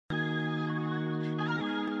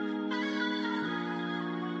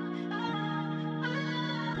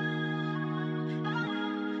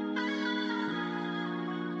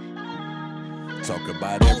Talk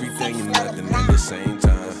about everything and nothing at the same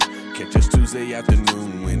time. Catch us Tuesday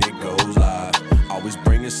afternoon when it goes live. Always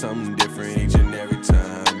bringing something different each and every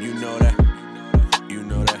time. You know that, you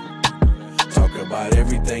know that. Talk about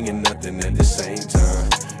everything and nothing at the same time.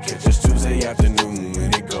 Catch us Tuesday afternoon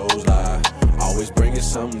when it goes live. Always bringing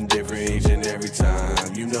something different each and every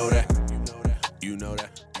time. You know that, you know that, you know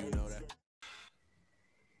that, you know that.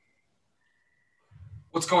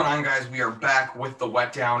 What's going on, guys? We are back with the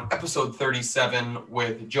Wet Down, episode 37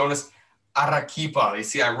 with Jonas Arequipa. You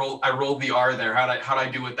see, I rolled the R there. How'd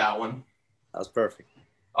I do with that one? That was perfect.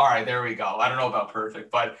 All right, there we go. I don't know about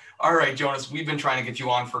perfect, but all right, Jonas, we've been trying to get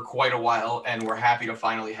you on for quite a while, and we're happy to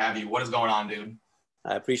finally have you. What is going on, dude?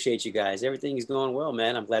 I appreciate you guys. Everything is going well,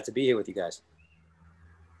 man. I'm glad to be here with you guys.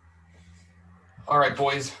 All right,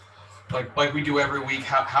 boys. Like we do every week.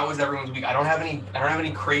 How is everyone's week? I don't have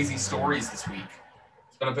any crazy stories this week.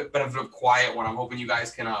 It's been a bit of a quiet one. I'm hoping you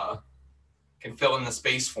guys can fill in the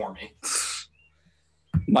space for me.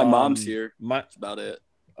 My mom's here. That's about it.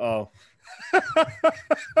 Oh,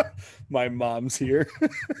 my mom's here.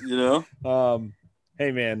 You know.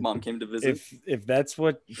 Hey, man. Mom came to visit. If that's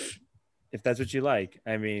what you like,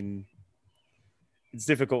 I mean, it's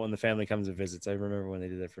difficult when the family comes and visits. I remember when they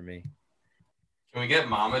did that for me. Can we get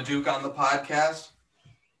Mama Duke on the podcast?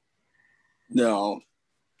 No.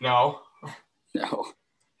 No. No.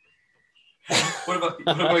 What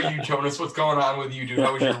about you, Jonas? What's going on with you, dude?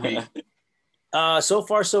 How was your week? So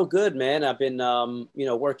far, so good, man. I've been,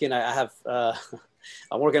 working. I'm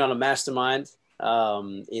working on a mastermind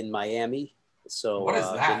in Miami. So what is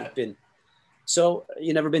that? So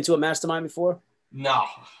you never been to a mastermind before? No,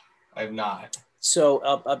 I have not.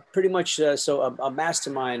 So pretty much, a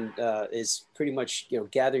mastermind is pretty much,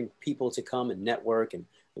 gathering people to come and network and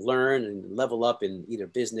learn and level up in either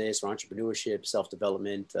business or entrepreneurship,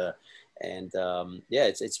 self-development. It's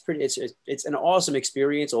an awesome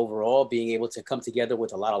experience overall, being able to come together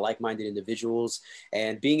with a lot of like-minded individuals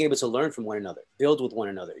and being able to learn from one another, build with one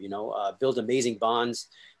another, build amazing bonds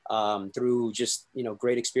through just,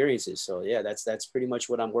 great experiences. So yeah, that's pretty much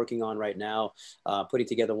what I'm working on right now, putting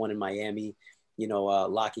together one in Miami,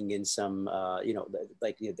 locking in some, they're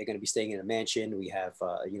going to be staying in a mansion. We have,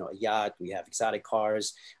 a yacht, we have exotic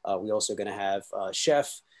cars. We also going to have a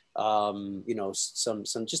chef, some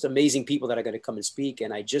just amazing people that are going to come and speak.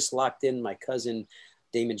 And I just locked in my cousin,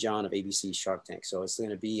 Damon John of ABC Shark Tank. So it's going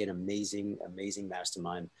to be an amazing, amazing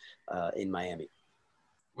mastermind in Miami.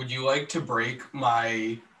 Would you like to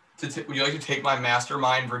would you like to take my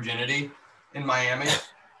mastermind virginity in Miami?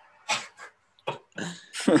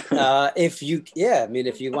 If you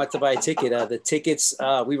want to buy a ticket, the tickets,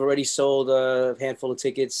 we've already sold a handful of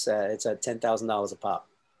tickets. It's at $10,000 a pop.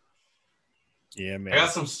 Yeah, man. I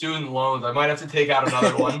got some student loans. I might have to take out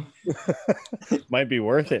another one. Might be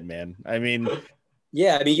worth it, man. I mean,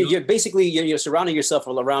 yeah, I mean, you're basically, you're surrounding yourself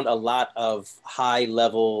around a lot of high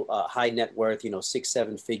level, high net worth,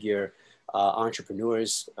 6-7 figure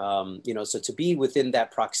entrepreneurs, so to be within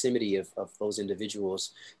that proximity of those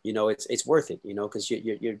individuals, it's worth it, because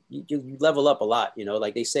you level up a lot,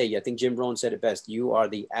 like they say. I think Jim Rohn said it best: you are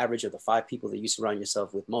the average of the 5 people that you surround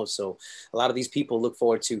yourself with most. So a lot of these people look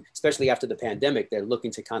forward to, especially after the pandemic, they're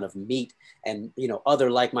looking to kind of meet and, other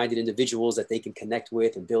like-minded individuals that they can connect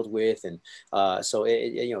with and build with. And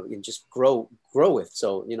and just grow with.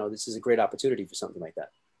 So, this is a great opportunity for something like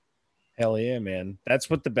that. Hell yeah, man. That's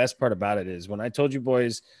what the best part about it is. When I told you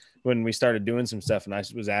boys, when we started doing some stuff and I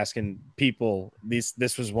was asking people,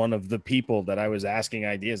 this was one of the people that I was asking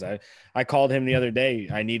ideas. I called him the other day.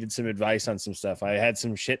 I needed some advice on some stuff. I had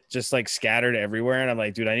some shit just like scattered everywhere. And I'm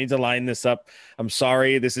like, dude, I need to line this up. I'm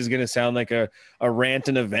sorry. This is going to sound like a rant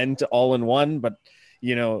and event all in one, but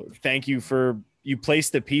thank you you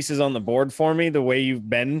placed the pieces on the board for me the way you've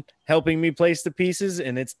been helping me place the pieces.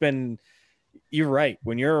 And you're right.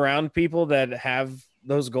 When you're around people that have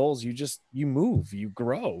those goals, you move, you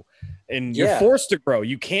grow, and you're forced to grow.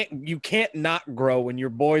 You can't not grow when your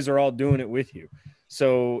boys are all doing it with you.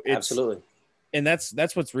 So absolutely. And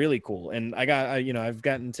that's what's really cool. And I've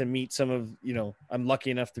gotten to meet some of, I'm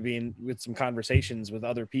lucky enough to be in with some conversations with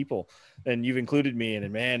other people, and you've included me in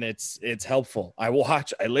it, man. It's helpful. I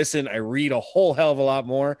watch, I listen, I read a whole hell of a lot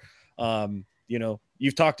more.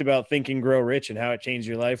 You've talked about Think and Grow Rich and how it changed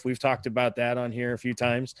your life. We've talked about that on here a few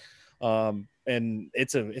times. And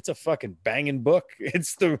it's a fucking banging book.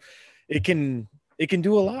 It can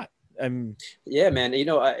do a lot. Yeah, man.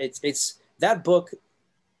 It's that book,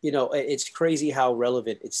 it's crazy how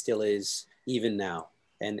relevant it still is even now.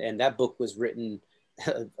 And that book was written,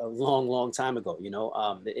 a long time ago. You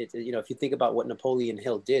know, if you think about what Napoleon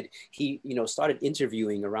Hill did, he, started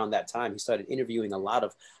interviewing around that time. He started interviewing a lot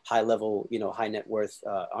of high level, high net worth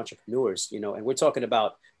entrepreneurs. And we're talking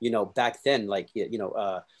about, back then, like,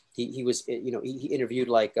 he was, he interviewed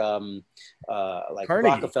like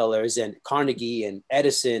Rockefellers and Carnegie and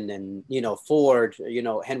Edison and, Ford,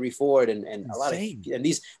 Henry Ford and a lot of, and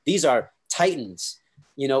these are titans,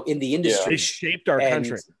 in the industry. They shaped our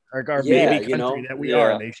country, our baby country that we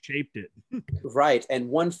are. They shaped it. Right. And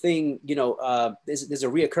one thing, there's a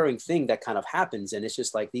reoccurring thing that kind of happens. And it's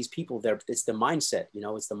just like these people there, it's the mindset,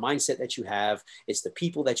 it's the mindset that you have. It's the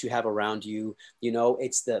people that you have around you,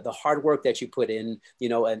 it's the hard work that you put in,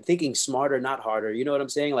 and thinking smarter, not harder. You know what I'm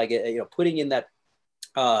saying? Like, putting in that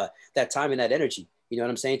time and that energy, you know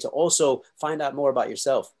what I'm saying? To also find out more about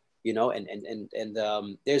yourself. And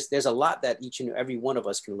there's a lot that each and every one of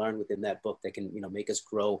us can learn within that book that can, make us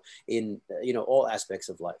grow in, all aspects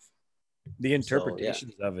of life. The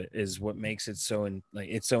interpretations of it is what makes it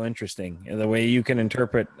it's so interesting. And the way you can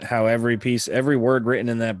interpret how every word written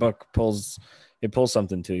in that book pulls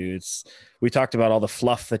something to you. We talked about all the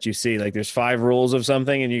fluff that you see, like there's 5 rules of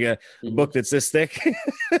something and you get a book that's this thick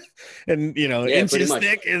and, inches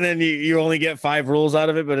thick. And then you only get 5 rules out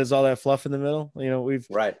of it, but it's all that fluff in the middle.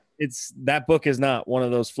 That book is not one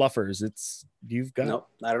of those fluffers. You've got nope,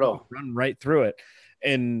 not at all. Run right through it.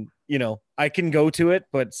 And, I can go to it,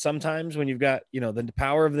 but sometimes when you've got, the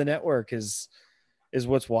power of the network is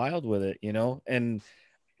what's wild with it, and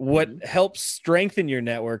what helps strengthen your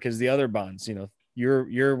network is the other bonds.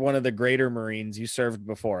 You're one of the greater Marines. You served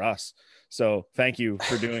before us. So thank you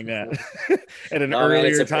for doing that at an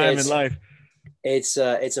earlier time in life. It's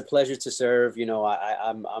a pleasure to serve.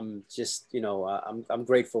 I'm just, I'm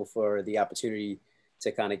grateful for the opportunity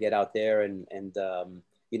to kind of get out there and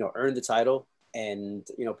earn the title and,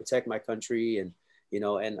 protect my country. And,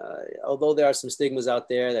 although there are some stigmas out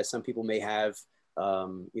there that some people may have,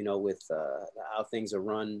 with how things are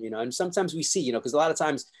run, and sometimes we see, because a lot of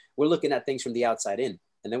times we're looking at things from the outside in.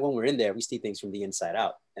 And then when we're in there, we see things from the inside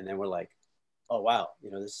out. And then we're like, oh, wow,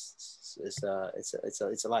 this it's a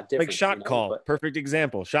lot different. Like shot call, perfect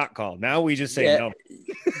example, shot call. Now we just say no.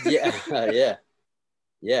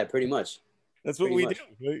 Yeah, pretty much. That's what we do.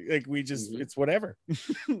 Like we just, it's whatever.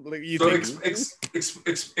 Like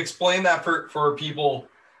explain that for people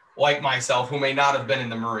like myself who may not have been in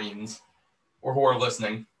the Marines or who are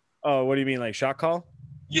listening. Oh, what do you mean, like shot call?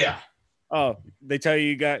 Yeah. Oh, they tell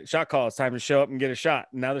you got shot call. It's time to show up and get a shot.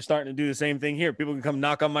 And now they're starting to do the same thing here. People can come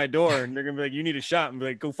knock on my door and they're gonna be like, "You need a shot," and be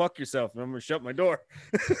like, "Go fuck yourself." And I'm gonna shut my door.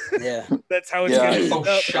 Yeah, that's how it's gonna.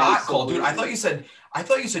 Oh, shot call, dude. I thought you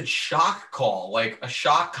said shock call, like a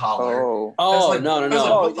shock collar. No.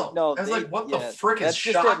 I was like, what the frick is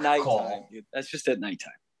shock call? Dude. That's just at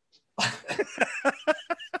nighttime.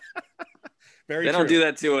 They don't do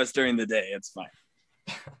that to us during the day. It's fine.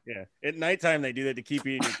 Yeah, at nighttime they do that to keep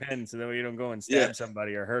you in your pen so that way you don't go and stab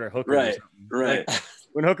somebody or hurt a hooker. Right, or something. right. Like,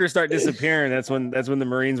 when hookers start disappearing, that's when the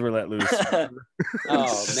Marines were let loose. Oh man,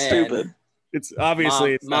 stupid. It's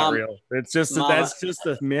obviously not real. It's just that's just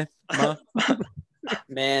a myth.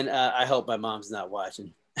 Man, I hope my mom's not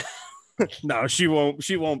watching. No, she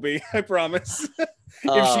won't be. I promise.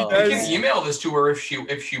 If she does, you can email this to her if she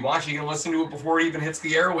wants. You can listen to it before it even hits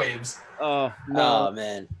the airwaves. Oh no, oh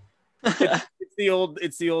man.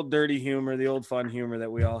 It's the old dirty humor, the old fun humor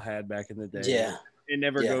that we all had back in the day. Yeah, it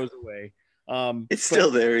never goes away. It's still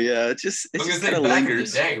there. Yeah, it just kind of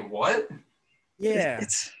lingers. Back in the day, what? Yeah,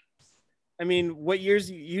 I mean, what years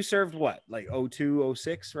you served? What, like 02,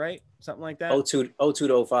 06, right? Something like that. 02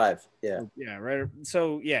 to 05. Yeah. Yeah, right.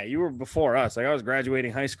 So yeah, you were before us. Like I was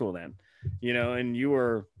graduating high school then, and you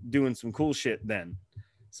were doing some cool shit then.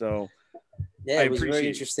 So yeah, it was very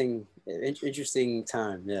interesting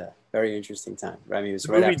time. Yeah, very interesting time. I mean, it was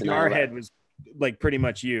right after Jarhead was like pretty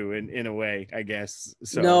much you in a way, I guess.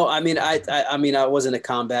 So no, I mean, I wasn't a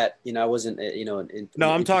combat. I wasn't. No,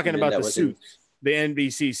 I'm talking about the suits. The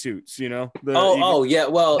NBC suits, yeah.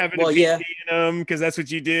 Because that's what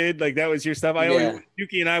you did. Like that was your stuff.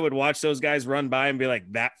 Yuki and I would watch those guys run by and be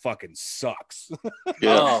like, "That fucking sucks."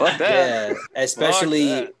 Yeah,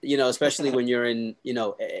 especially especially when you're in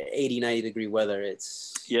 80, 90 degree weather.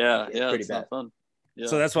 It's pretty bad. Fun. Yeah.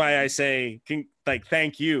 So that's why I say,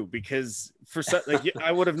 thank you, because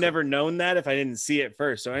I would have never known that if I didn't see it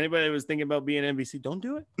first. So anybody that was thinking about being NBC, don't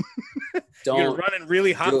do it. You're running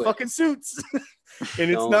really hot fucking suits, and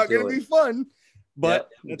it's not going to be fun. But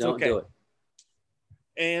that's don't okay. Do it.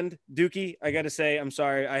 And Dookie, I got to say, I'm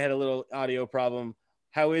sorry, I had a little audio problem.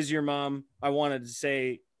 How is your mom? I wanted to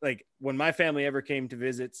say like when my family ever came to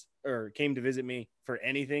visit me for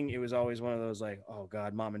anything, it was always one of those like, oh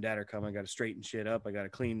God, mom and dad are coming. I got to straighten shit up. I got to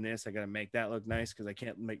clean this. I got to make that look nice. Cause I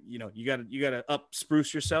can't make, you got to up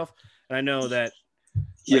spruce yourself. And I know that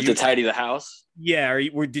you have to tidy the house. Yeah.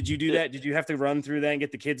 Did you do that? Did you have to run through that and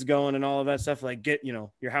get the kids going and all of that stuff? Like get,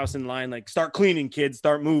 your house in line, like start cleaning, kids,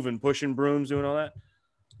 start moving, pushing brooms, doing all that.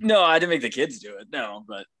 No, I didn't make the kids do it. No,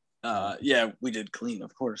 but yeah, we did clean,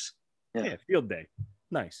 of course. Yeah. Field day.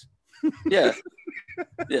 Nice. Yeah.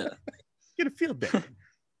 Yeah. Get a field day.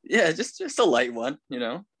 Yeah, just a light one,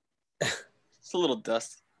 Just a little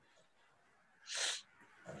dust.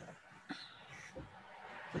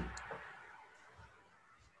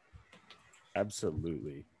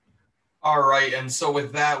 Absolutely. All right, and so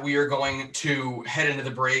with that, we are going to head into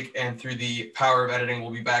the break, and through the power of editing,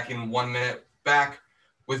 we'll be back in 1 minute. Back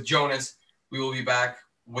with Jonas. We will be back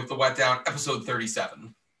with the Wet Down, episode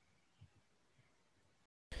 37.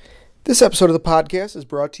 This episode of the podcast is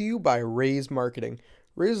brought to you by Raise Marketing.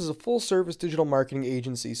 Raise is a full-service digital marketing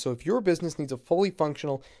agency, so if your business needs a fully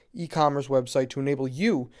functional e-commerce website to enable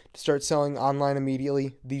you to start selling online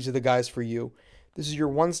immediately, these are the guys for you. This is your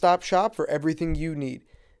one-stop shop for everything you need.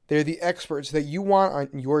 They're the experts that you want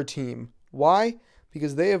on your team. Why?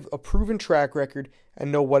 Because they have a proven track record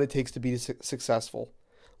and know what it takes to be successful.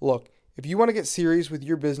 Look, if you want to get serious with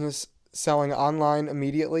your business selling online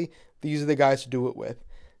immediately, these are the guys to do it with.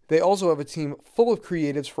 They also have a team full of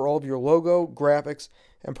creatives for all of your logo, graphics,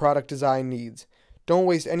 and product design needs. Don't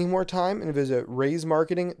waste any more time and visit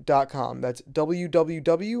raisemarketing.com. That's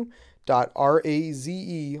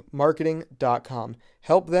www.razemarketing.com.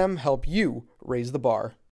 Help them help you raise the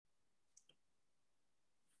bar.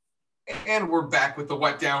 And we're back with the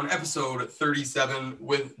Wet Down, episode 37,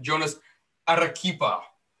 with Jonas Arequipa.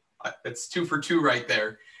 It's 2 for 2 right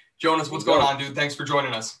there. Jonas, what's going on, dude? Thanks for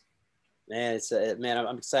joining us. Man,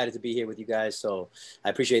 I'm excited to be here with you guys. So I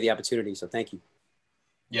appreciate the opportunity. So thank you.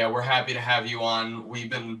 Yeah, we're happy to have you on. We've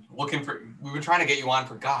been trying to get you on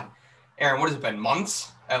for Aaron, what has it been?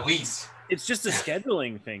 Months at least. It's just a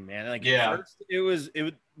scheduling thing, man. Like yeah, first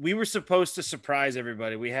we were supposed to surprise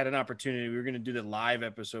everybody. We had an opportunity. We were going to do the live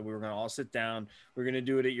episode. We were going to all sit down. We were going to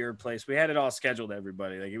do it at your place. We had it all scheduled,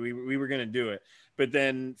 everybody. Like we were going to do it, but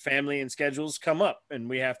then family and schedules come up and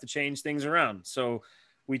we have to change things around. So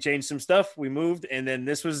we changed some stuff, we moved, and then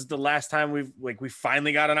this was the last time we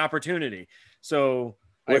finally got an opportunity. So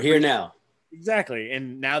we're here now. Exactly.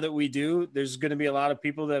 And now that we do, there's going to be a lot of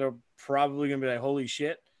people that are probably going to be like, holy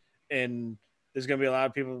shit. And there's going to be a lot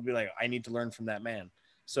of people who will be like, I need to learn from that man.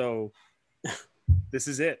 So this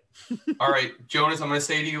is it. All right, Jonas, I'm going to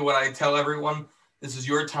say to you what I tell everyone. This is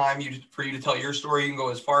your time for you to tell your story. You can go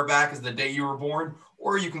as far back as the day you were born,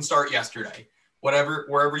 or you can start yesterday.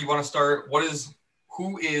 Wherever you want to start.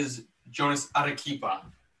 Who is Jonas Arequipa?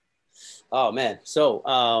 Oh man, so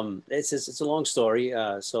it's a long story.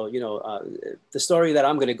 The story that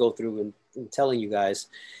I'm going to go through and telling you guys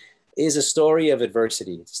is a story of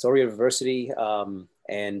adversity. It's a story of adversity,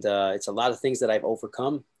 and it's a lot of things that I've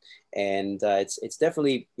overcome, and it's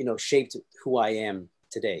definitely shaped who I am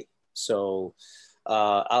today. So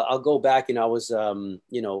I'll go back. I was born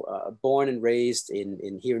and raised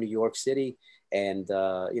in here in New York City, and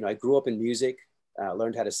I grew up in music.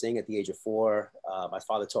 Learned how to sing at the age of 4. My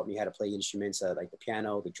father taught me how to play instruments like the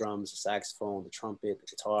piano, the drums, the saxophone, the trumpet, the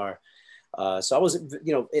guitar. So I was,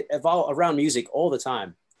 it evolved around music all the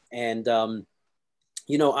time. And,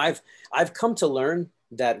 I've come to learn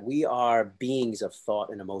that we are beings of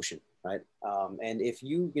thought and emotion, right? And if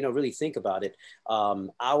you, really think about it,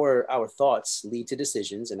 our thoughts lead to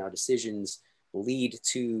decisions, and our decisions lead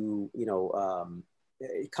to,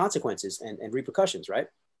 consequences and repercussions, right?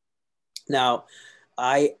 Now,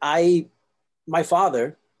 my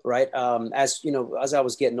father, right, as I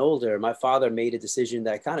was getting older, my father made a decision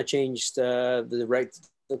that kind of changed the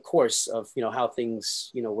course of how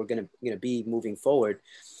things were going to be moving forward.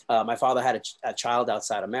 My father had a child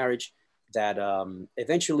outside of marriage that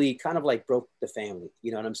eventually kind of like broke the family.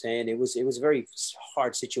 You know what I'm saying? It was a very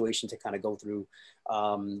hard situation to kind of go through.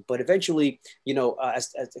 But eventually,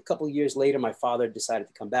 as a couple of years later, my father decided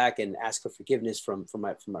to come back and ask for forgiveness from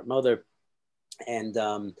my mother. And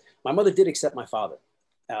my mother did accept my father,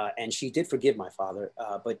 and she did forgive my father.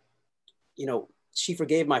 But she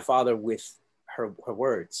forgave my father with her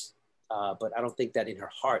words. But I don't think that in her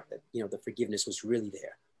heart that the forgiveness was really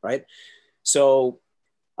there, right? So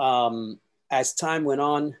as time went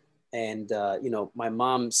on, and my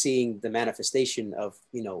mom seeing the manifestation of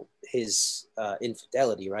his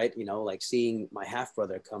infidelity, right? Like seeing my half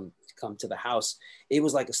brother come to the house, it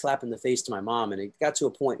was like a slap in the face to my mom. And it got to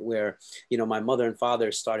a point where my mother and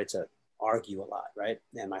father started to argue a lot, right?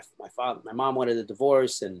 And my mom wanted a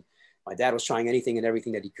divorce, and my dad was trying anything and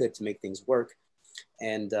everything that he could to make things work.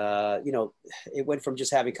 And, it went from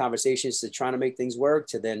just having conversations to trying to make things work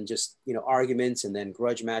to then just, arguments and then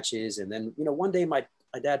grudge matches. And then, one day my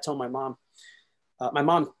dad told my mom,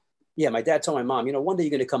 my dad told my mom, one day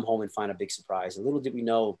you're going to come home and find a big surprise. And little did we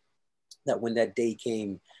know that when that day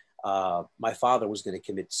came, my father was going to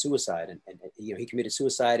commit suicide. And he committed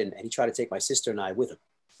suicide, and he tried to take my sister and I with him.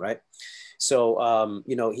 Right. So,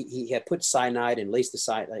 he had put cyanide and laced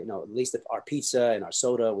our pizza and our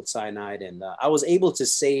soda with cyanide. And I was able to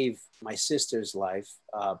save my sister's life,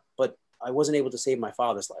 but I wasn't able to save my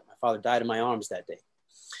father's life. My father died in my arms that day.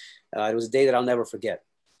 It was a day that I'll never forget.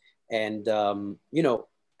 And,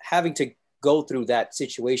 having to go through that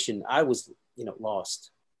situation, I was, lost.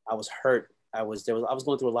 I was hurt. I was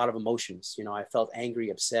going through a lot of emotions. I felt angry,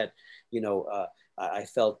 upset, I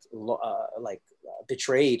felt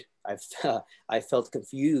betrayed. I felt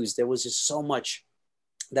confused. There was just so much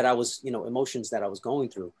that I was, emotions that I was going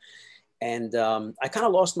through. And I kind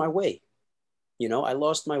of lost my way. I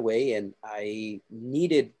lost my way, and I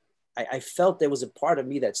felt there was a part of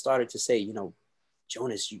me that started to say,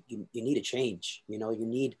 Jonas, you need a change. You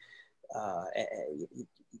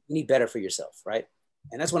need better for yourself. Right.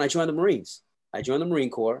 And that's when I joined the Marines. I joined the Marine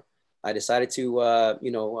Corps. I decided to,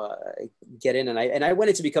 get in, and I went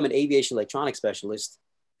in to become an aviation electronics specialist.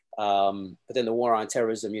 But then the war on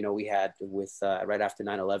terrorism, we had with right after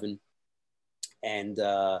 9/11, and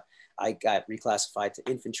I got reclassified to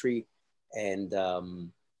infantry. And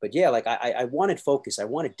but yeah, like I wanted focus. I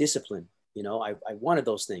wanted discipline. I wanted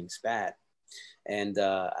those things bad. And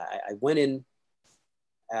I went in.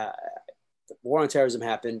 The war on terrorism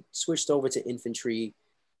happened. Switched over to infantry,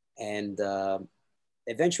 and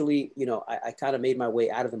eventually, I kind of made my way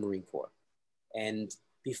out of the Marine Corps. And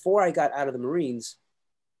before I got out of the Marines,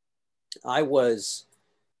 because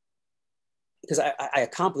I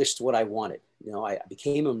accomplished what I wanted. I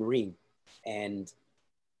became a Marine. And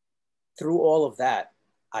through all of that,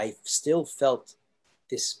 I still felt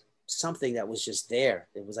this something that was just there.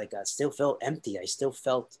 It was like I still felt empty. I still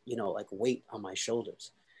felt, like weight on my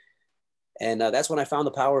shoulders. And that's when I found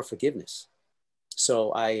the power of forgiveness.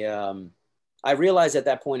 So I realized at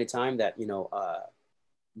that point in time that,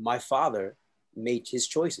 my father made his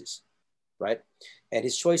choices, right? And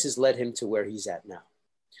his choices led him to where he's at now.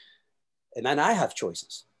 And then I have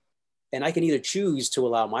choices. And I can either choose to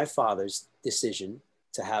allow my father's decision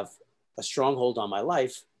to have a stronghold on my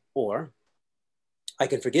life, or I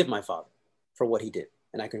can forgive my father for what he did.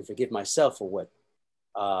 And I can forgive myself for what,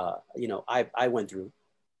 I went through,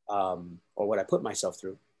 or what I put myself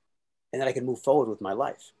through. And then I can move forward with my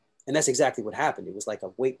life. And that's exactly what happened. It was like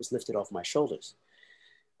a weight was lifted off my shoulders.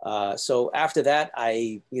 So after that,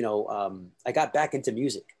 I got back into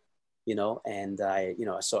music, and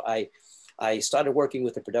I started working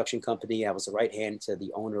with a production company. I was the right hand to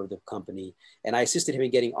the owner of the company, and I assisted him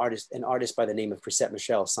in getting an artist by the name of Chrisette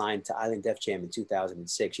Michelle signed to Island Def Jam in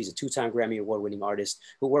 2006. She's a 2-time Grammy Award-winning artist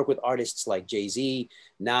who worked with artists like Jay-Z,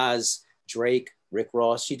 Nas, Drake, Rick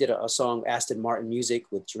Ross. She did a song, Aston Martin Music,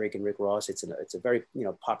 with Drake and Rick Ross. It's a very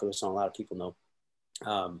popular song. A lot of people know.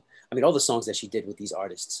 All the songs that she did with these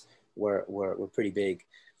artists were pretty big,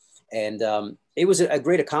 and it was a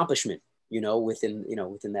great accomplishment,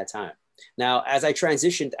 within that time. Now, as I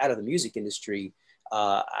transitioned out of the music industry,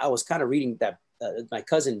 I was kind of reading that my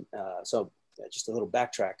cousin. Just a little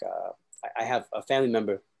backtrack. I have a family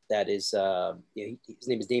member that is, his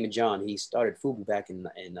name is Damon John. He started FUBU back in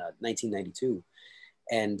 1992,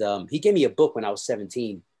 and he gave me a book when I was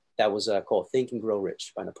 17 that was called Think and Grow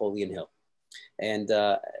Rich by Napoleon Hill. And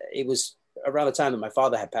it was around the time that my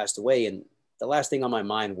father had passed away. And the last thing on my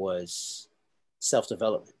mind was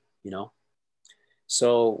self-development,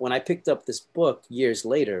 So when I picked up this book years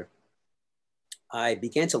later, I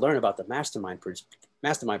began to learn about the mastermind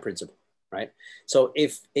principle, right? So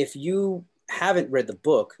if you haven't read the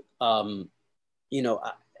book,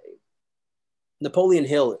 Napoleon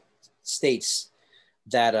Hill states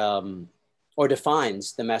that, or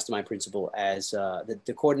defines the mastermind principle as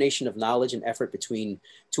the coordination of knowledge and effort between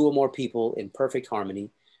 2 or more people in perfect harmony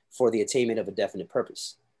for the attainment of a definite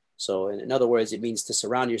purpose. So in other words, it means to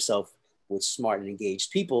surround yourself with smart and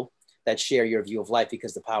engaged people that share your view of life,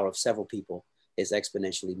 because the power of several people is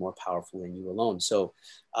exponentially more powerful than you alone. So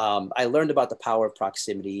I learned about the power of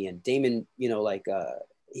proximity, and Damon,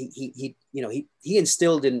 he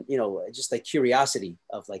instilled in, just like curiosity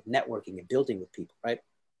of like networking and building with people, right?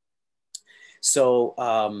 So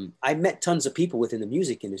I met tons of people within the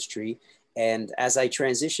music industry. And as I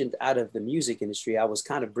transitioned out of the music industry, I was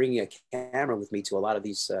kind of bringing a camera with me to a lot of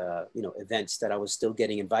these, events that I was still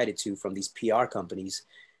getting invited to from these PR companies.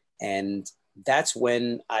 And that's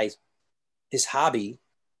when this hobby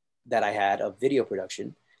that I had of video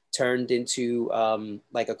production turned into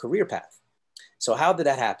like a career path. So how did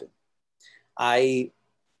that happen?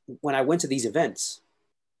 When I went to these events,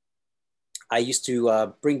 I used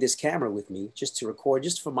to bring this camera with me just to record,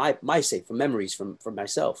 just for my sake, for memories from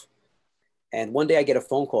myself. And one day I get a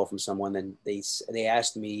phone call from someone, and they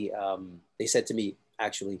asked me, they said to me,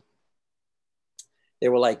 actually, they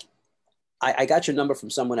were like, I got your number from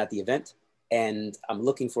someone at the event, and I'm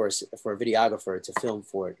looking for a videographer to film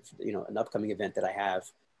for, an upcoming event that I have,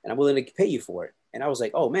 and I'm willing to pay you for it. And I was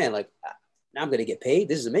like, oh man, like now I'm going to get paid.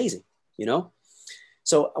 This is amazing,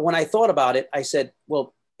 So when I thought about it, I said,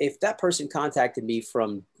 well, if that person contacted me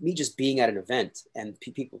from me just being at an event and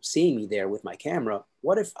people seeing me there with my camera,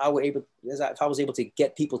 what if I was able to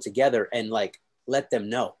get people together and like let them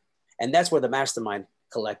know? And that's where the Mastermind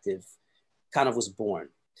Collective kind of was born.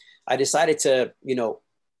 I decided to,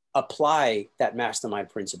 apply that mastermind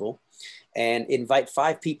principle and invite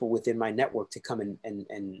 5 people within my network to come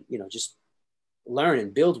and just learn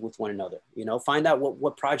and build with one another, find out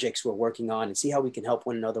what projects we're working on and see how we can help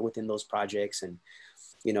one another within those projects, and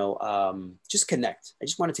just connect. I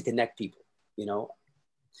just wanted to connect people,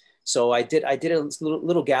 So I did a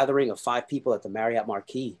little gathering of 5 people at the Marriott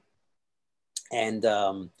Marquis. And,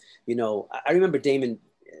 I remember Damon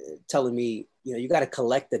telling me, you got to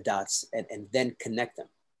collect the dots and then connect them.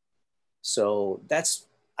 So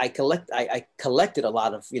I collected a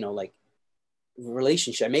lot of, like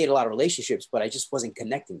relationships. I made a lot of relationships, but I just wasn't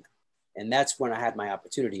connecting them. And that's when I had my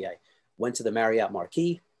opportunity. I went to the Marriott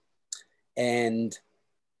Marquis, and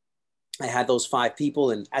I had those 5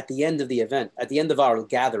 people. And at the end of the event, at the end of our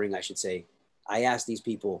gathering, I should say, I asked these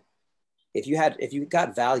people, if you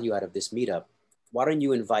got value out of this meetup, why don't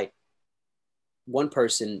you invite one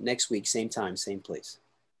person next week, same time, same place?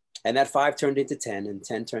 And that 5 turned into 10, and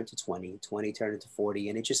 10 turned to 20, 20 turned into 40.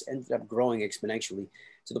 And it just ended up growing exponentially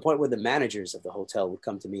to the point where the managers of the hotel would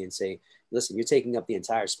come to me and say, listen, you're taking up the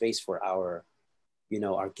entire space for our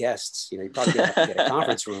guests. You're probably gonna have to get a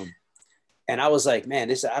conference room. And I was like,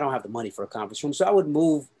 man, I don't have the money for a conference room. So I would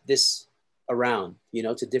move this around,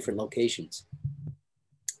 to different locations.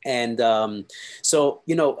 And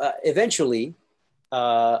eventually,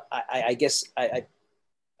 I guess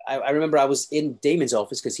I remember I was in Damon's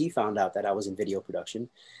office because he found out that I was in video production,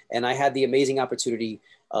 and I had the amazing opportunity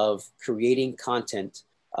of creating content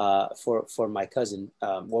for my cousin,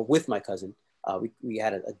 or with my cousin. We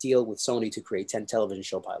had a deal with Sony to create 10 television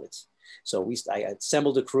show pilots. So I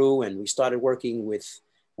assembled a crew, and we started working with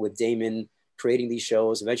Damon, creating these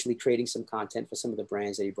shows, eventually creating some content for some of the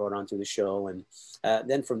brands that he brought onto the show. And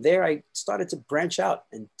then from there, I started to branch out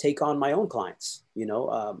and take on my own clients.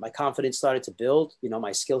 My confidence started to build,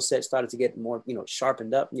 my skill set started to get more,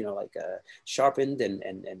 sharpened up, sharpened.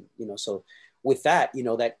 And so with that,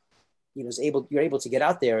 you're able to get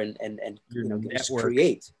out there and just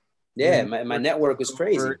create. Yeah. My network was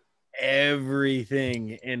crazy.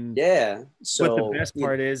 Everything. And yeah, so but the best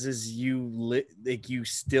part is you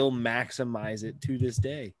still maximize it to this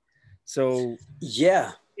day. So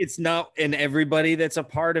yeah, it's not, and everybody that's a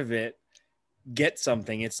part of it gets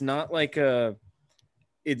something. It's not like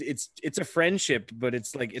it's a friendship, but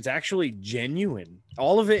it's like it's actually genuine.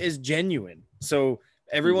 All of it is genuine. So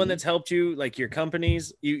everyone that's helped you, like your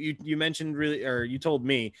companies, you mentioned really, or you told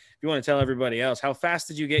me, if you want to tell everybody else, how fast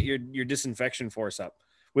did you get your disinfection force up?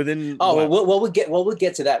 Within we'll get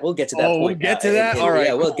to that. We'll get to that point. We'll get to that. All right.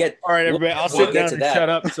 Yeah, we'll get. All right, everybody. I'll sit down and shut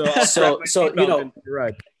up. So you're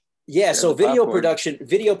right. Yeah. So video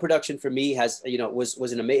production for me has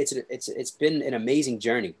was an amazing. It's been an amazing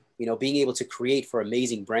journey. Being able to create for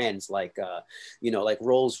amazing brands like like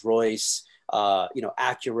Rolls Royce,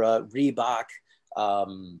 Acura, Reebok,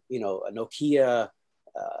 Nokia.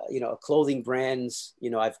 Clothing brands,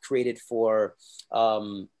 I've created for,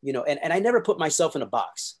 and I never put myself in a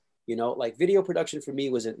box, like video production for me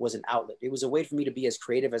was an outlet. It was a way for me to be as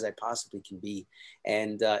creative as I possibly can be.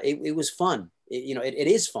 And it was fun. It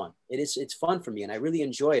is fun. It's fun for me. And I really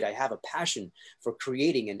enjoy it. I have a passion for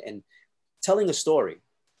creating and telling a story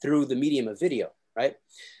through the medium of video. Right.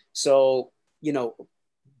 So,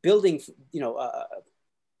 building,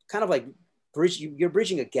 kind of like you're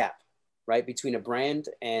bridging a gap, right, between a brand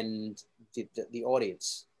and the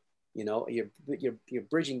audience. You're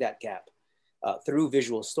bridging that gap through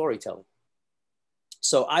visual storytelling.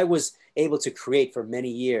 So I was able to create for many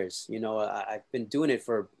years. I've been doing it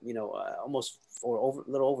for, almost for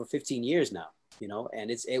a little over 15 years now,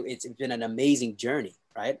 and it's been an amazing journey,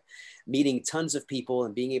 right? Meeting tons of people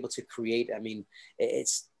and being able to create. I mean,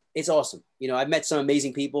 it's awesome. I've met some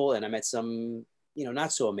amazing people and I met some,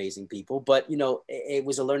 not so amazing people, but, it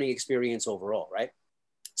was a learning experience overall, right?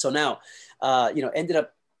 So now, ended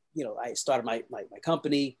up, I started my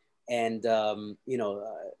company and,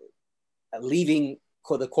 leaving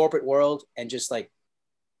the corporate world and just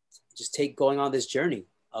going on this journey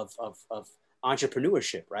of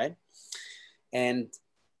entrepreneurship, right? And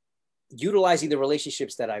utilizing the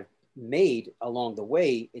relationships that I've made along the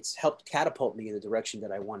way, it's helped catapult me in the direction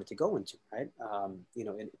that I wanted to go into, right?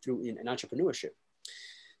 Through entrepreneurship.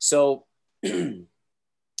 So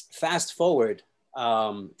fast forward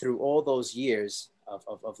through all those years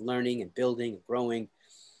of learning and building and growing,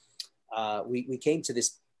 we came to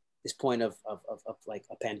this point of like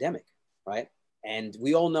a pandemic, right? And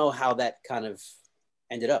we all know how that kind of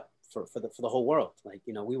ended up for the whole world. Like,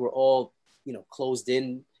 we were all, closed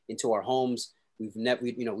into our homes. We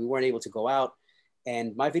weren't able to go out.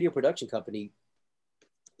 And my video production company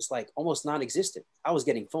was like almost non-existent. I was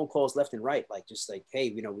getting phone calls left and right, like just like, hey,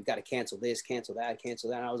 we got to cancel this, cancel that, cancel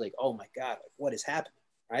that. And I was like, oh my God, like, what is happening,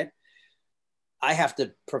 right? I have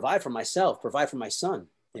to provide for myself, provide for my son,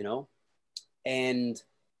 and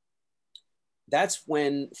that's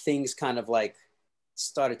when things kind of like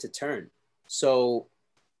started to turn. So,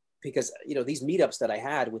 because, these meetups that I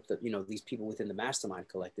had with these people within the mastermind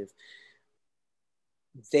collective,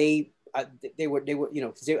 they were,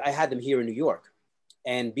 I had them here in New York,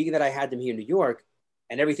 and being that I had them here in New York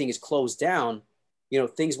and everything is closed down,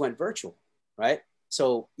 things went virtual, right?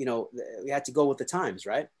 So, we had to go with the times,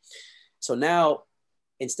 right? So now,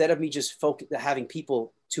 instead of me just having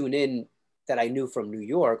people tune in that I knew from New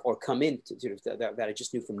York or come in that I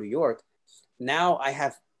just knew from New York, now I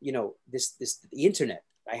have, the internet.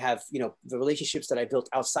 I have, the relationships that I built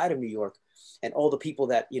outside of New York, and all the people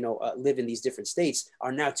that, live in these different states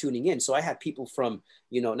are now tuning in. So I have people from,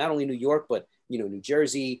 not only New York, but, New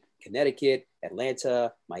Jersey, Connecticut,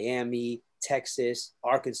 Atlanta, Miami, Texas,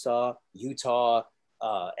 Arkansas, Utah,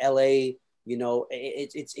 LA,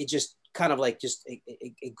 it just kind of like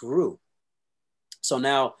it grew. So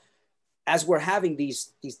now, as we're having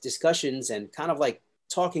these discussions and kind of like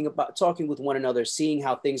talking with one another, seeing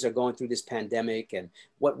how things are going through this pandemic and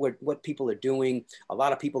what people are doing. A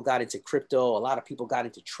lot of people got into crypto. A lot of people got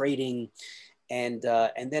into trading, and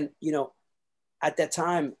then at that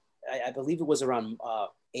time, I believe it was around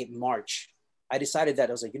March. I decided that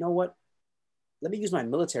I was like, you know what? Let me use my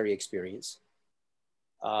military experience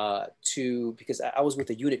because I was with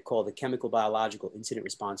a unit called the Chemical Biological Incident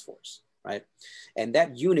Response Force. Right. And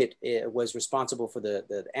that unit was responsible for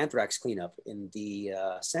the anthrax cleanup in the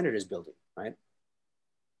Senator's building, right?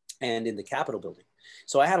 And in the Capitol building.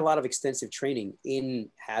 So I had a lot of extensive training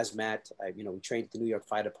in hazmat. We trained at the New York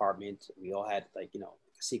Fire Department. We all had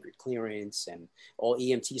secret clearance and all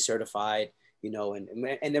EMT certified,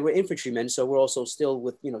 and there were infantrymen. So we're also still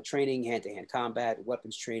with, training, hand-to-hand combat,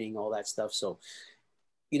 weapons training, all that stuff. So,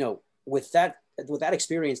 with that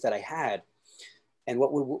experience that I had, and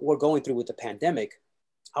what we're going through with the pandemic,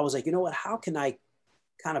 I was like, you know what, how can I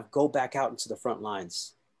kind of go back out into the front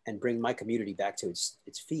lines and bring my community back to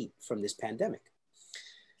its feet from this pandemic?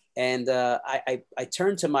 And I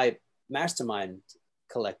turned to my mastermind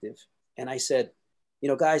collective and I said,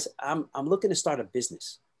 guys, I'm looking to start a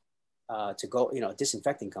business to go, a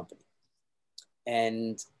disinfecting company.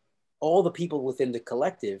 And all the people within the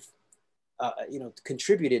collective,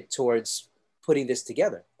 contributed towards putting this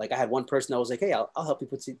together. Like I had one person that was like, hey, I'll help you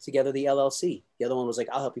put together the LLC. The other one was like,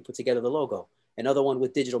 I'll help you put together the logo. Another one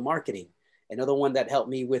with digital marketing. Another one that helped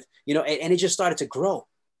me with, and it just started to grow,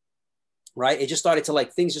 right? It just started to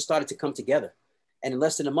things just started to come together. And in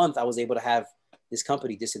less than a month, I was able to have this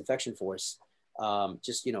company, Disinfection Force,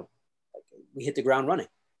 we hit the ground running.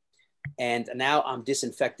 And now I'm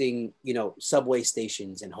disinfecting, subway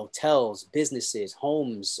stations and hotels, businesses,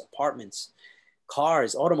 homes, apartments,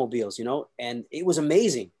 cars, automobiles, and it was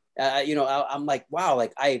amazing. I'm like, wow,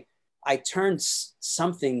 like I turned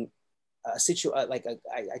something, I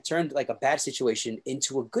turned like a bad situation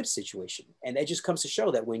into a good situation. And it just comes to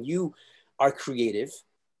show that when you are creative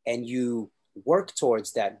and you work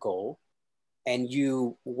towards that goal and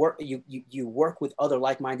you work with other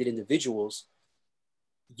like-minded individuals,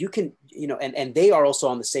 you can, and they are also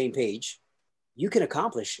on the same page, you can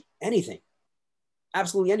accomplish anything.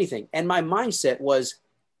 Absolutely anything. And my mindset was,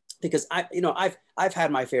 because I've had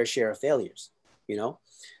my fair share of failures,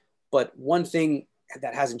 but one thing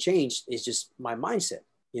that hasn't changed is just my mindset.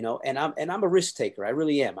 you know, and I'm a risk taker. I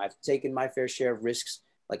really am. I've taken my fair share of risks.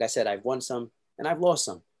 Like I said, I've won some and I've lost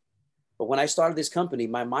some. But when I started this company,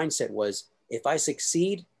 my mindset was, if I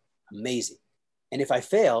succeed, amazing. And if I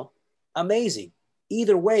fail, amazing.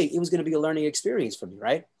 Either way, it was going to be a learning experience for me,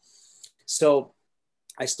 right? So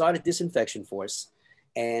I started Disinfection Force,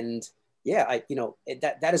 and yeah,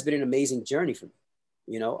 that has been an amazing journey for me,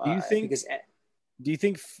 you know. Do you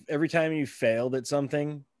think every time you failed at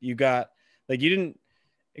something, you got, like, you didn't,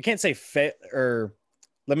 I can't say fail, or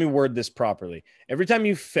let me word this properly. Every time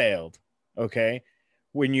you failed, okay,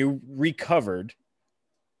 when you recovered,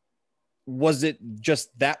 was it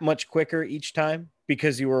just that much quicker each time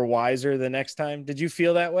because you were wiser the next time? Did you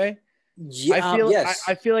feel that way? Yeah, yes.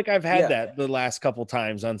 I feel like I've had Yeah. that the last couple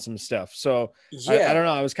times on some stuff. So Yeah. I don't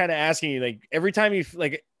know. I was kind of asking you, like, every time you,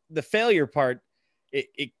 like, the failure part,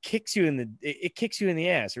 it kicks you in the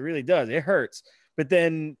ass. It really does. It hurts. But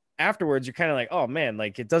then afterwards, you're kind of like, oh man,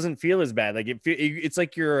 like, it doesn't feel as bad. Like, it's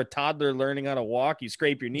like you're a toddler learning how to walk. You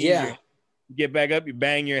scrape your knees, Yeah. you get back up, you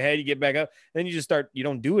bang your head, you get back up, then you just start, you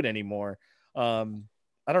don't do it anymore.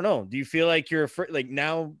 I don't know. Do you feel like you're like,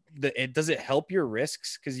 now does it help your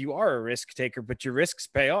risks? Because you are a risk taker, but your risks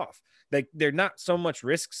pay off. Like, they're not so much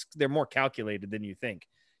risks. They're more calculated than you think.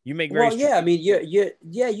 You make very, well, yeah, I mean,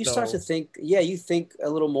 you start to So- think, you think a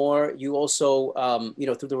little more. You also,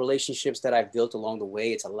 through the relationships that I've built along the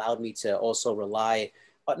way, it's allowed me to also rely,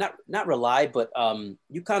 not rely, but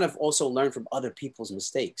you kind of also learn from other people's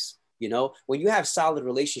mistakes. You know, when you have solid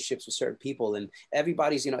relationships with certain people, and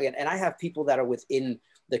everybody's, and I have people that are within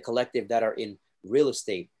the collective that are in real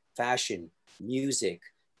estate, fashion, music,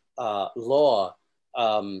 law.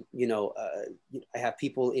 I have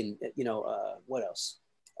people in, what else?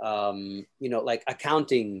 Like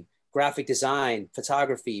accounting, graphic design,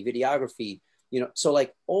 photography, videography, so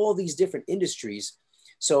like all these different industries.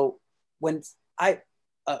 So when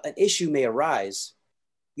an issue may arise,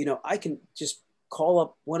 I can just call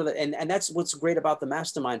up one of the, and that's what's great about the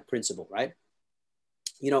mastermind principle, right?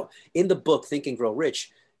 In the book, Think and Grow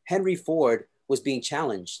Rich, Henry Ford was being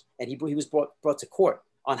challenged, and he was brought to court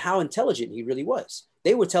on how intelligent he really was.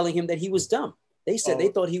 They were telling him that he was dumb. They said they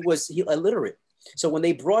thought he was illiterate. So when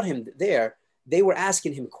they brought him there, they were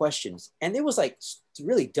asking him questions, and there was like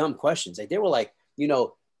really dumb questions. Like they were like,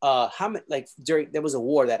 how many, like there was a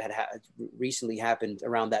war that had recently happened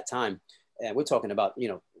around that time, and we're talking about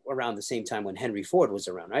around the same time when Henry Ford was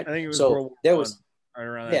around, right? I think it was so World War there I, was right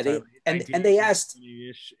around that time. And they asked,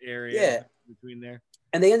 area between there.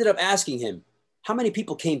 And they ended up asking him, how many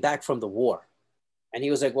people came back from the war? And he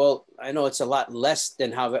was like, well, I know it's a lot less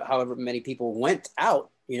than however many people went out.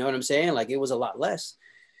 You know what I'm saying? Like, it was a lot less.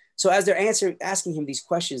 So as they're asking him these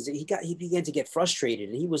questions, he began to get frustrated.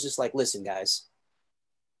 And he was just like, listen, guys,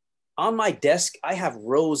 on my desk, I have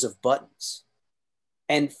rows of buttons.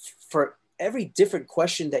 And for every different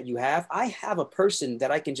question that you have, I have a person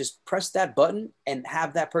that I can just press that button and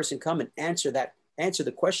have that person come and answer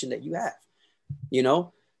the question that you have,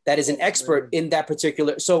 that is an expert in that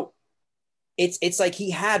particular. So it's like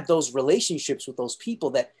he had those relationships with those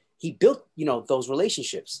people that he built, those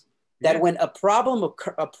relationships that when a problem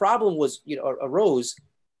was, arose,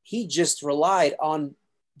 he just relied on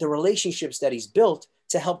the relationships that he's built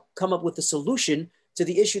to help come up with the solution to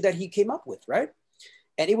the issue that he came up with. Right.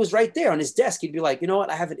 And it was right there on his desk. He'd be like, you know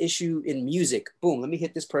what? I have an issue in music. Boom. Let me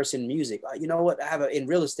hit this person in music. You know what? I have in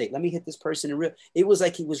real estate. Let me hit this person in real. It was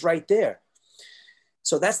like he was right there.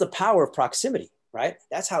 So that's the power of proximity, right?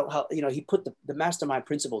 That's how he put the mastermind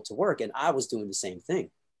principle to work. And I was doing the same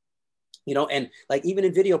thing, and like even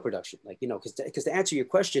in video production, like, because to answer your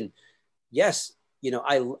question, yes,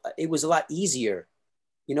 it was a lot easier,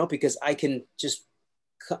 because I can just,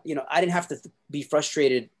 I didn't have to be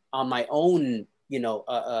frustrated on my own,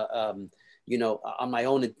 on my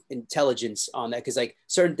own intelligence on that. Because like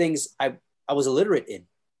certain things I was illiterate in,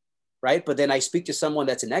 right? But then I speak to someone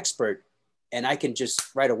that's an expert and I can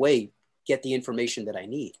just right away get the information that I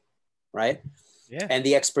need, right? Yeah. And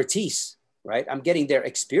the expertise, right? I'm getting their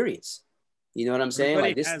experience. You know what I'm saying?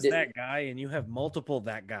 Everybody Like has that guy, and you have multiple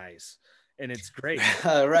that guys, and it's great.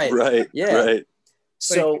 Right. Right. Yeah. Right.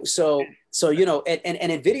 So and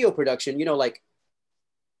in video production, like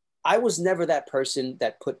I was never that person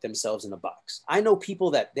that put themselves in a box. I know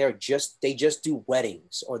people that they just do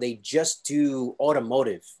weddings, or they just do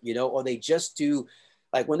automotive, or they just do,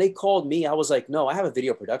 like when they called me, I was like, no, I have a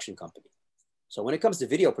video production company. So when it comes to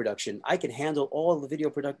video production, I can handle all the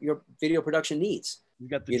your video production needs. You've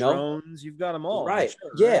got the drones, you've got them all. Right.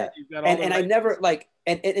 Sure, Yeah. right? You've got all and I never like,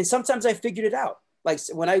 and sometimes I figured it out. Like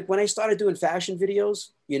when I started doing fashion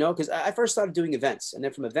videos, because I first started doing events, and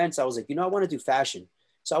then from events, I was like, I want to do fashion.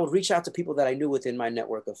 So I would reach out to people that I knew within my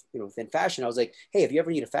network of, within fashion. I was like, hey, if you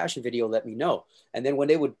ever need a fashion video, let me know. And then when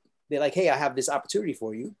they're like, hey, I have this opportunity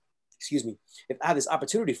for you. Excuse me. If I have this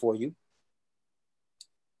opportunity for you,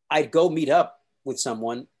 I'd go meet up with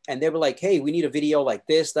someone and they were like, hey, we need a video like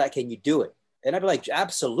this, that, can you do it? And I'd be like,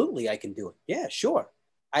 absolutely, I can do it. Yeah, sure.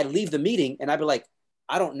 I'd leave the meeting and I'd be like,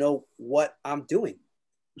 I don't know what I'm doing,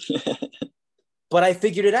 but I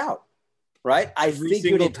figured it out, right? I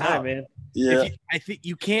figured it out, man. Yeah. I think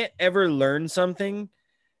you can't ever learn something.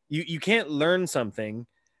 You can't learn something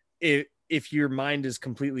if your mind is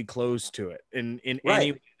completely closed to it. In Right.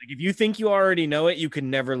 any, like if you think you already know it, you can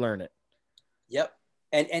never learn it. Yep.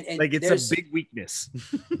 And like it's a big weakness.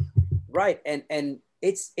 Right. And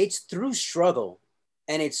it's through struggle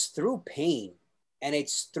and it's through pain and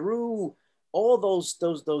it's through all those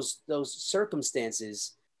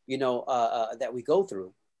circumstances, that we go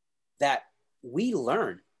through that we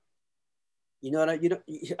learn.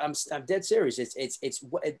 I'm dead serious. It's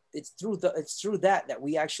through that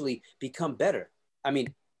we actually become better. I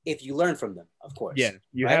mean, if you learn from them, of course. Yeah,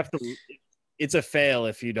 you right? have to. It's a fail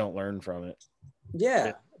if you don't learn from it.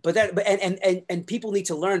 Yeah, but people need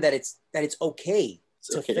to learn that it's okay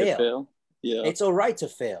to fail. Yeah, it's all right to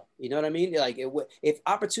fail. You know what I mean? Like if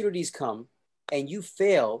opportunities come and you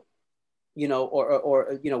fail,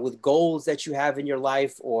 or with goals that you have in your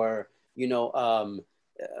life, or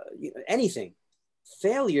anything,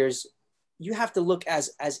 failures, you have to look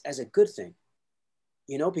as a good thing,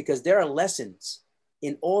 because there are lessons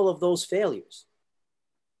in all of those failures.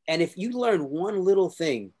 And if you learn one little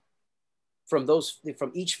thing from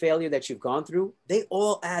each failure that you've gone through, they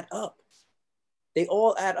all add up. They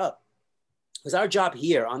all add up. Because our job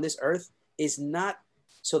here on this earth is not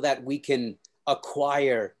so that we can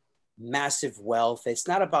acquire massive wealth. It's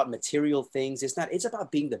not about material things. It's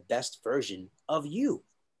about being the best version of you.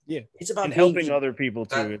 Yeah. It's about helping other people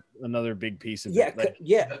too. Another big piece of it. Like,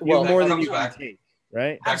 yeah. Well, more than you can take,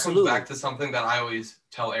 right? That Absolutely. comes back to something that I always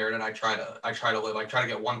tell Aaron, and I try to live. I try to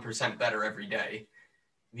get 1% better every day.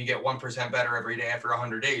 If you get 1% better every day after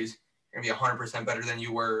 100 days, you're gonna be 100% better than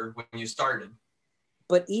you were when you started.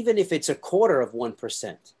 But even if it's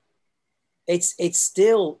 1/4%, it's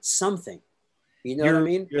still something. You know what I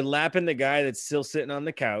mean? You're lapping the guy that's still sitting on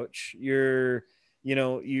the couch. It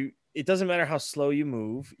doesn't matter how slow you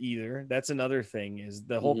move either. That's another thing, is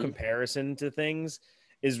the whole comparison to things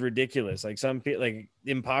is ridiculous. Like some people, like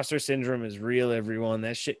imposter syndrome is real, everyone.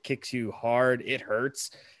 That shit kicks you hard. It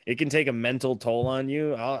hurts. It can take a mental toll on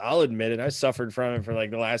you. I'll admit it. I suffered from it for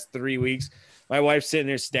like the last 3 weeks. My wife's sitting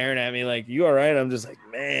there staring at me like, you all right? I'm just like,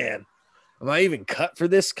 man, am I even cut for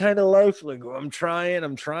this kind of life? Like, I'm trying.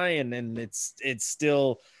 And it's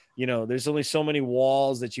still, there's only so many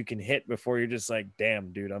walls that you can hit before you're just like,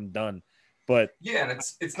 damn, dude, I'm done. But yeah, and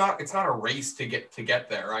it's not a race to get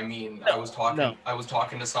there. I mean, I was talking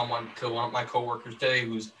to one of my coworkers today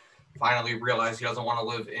who's finally realized he doesn't want to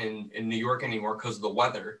live in New York anymore because of the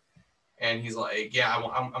weather. And he's like, yeah,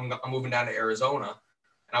 I'm moving down to Arizona.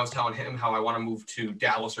 And I was telling him how I want to move to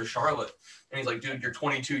Dallas or Charlotte. And he's like, dude, you're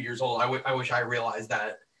 22 years old. I wish I realized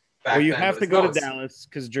that back well, you then. have to go to Dallas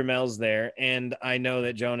because Jamel's there. And I know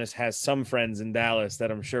that Jonas has some friends in Dallas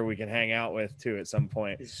that I'm sure we can hang out with too at some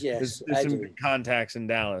point. Yes, there's some good contacts in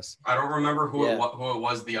Dallas. I don't remember who it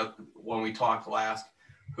was when we talked last,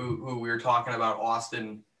 who we were talking about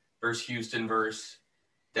Austin versus Houston versus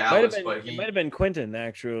Dallas. It might have been Quentin,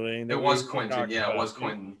 actually. It was Quentin. Yeah, it was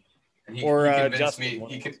Quentin. And he convinced Justin,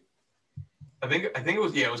 me. I think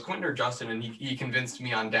it was Quentin or Justin, and he convinced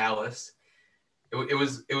me on Dallas. It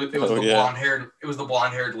was the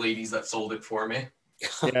blonde-haired ladies that sold it for me.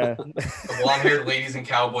 Yeah, the blonde-haired ladies in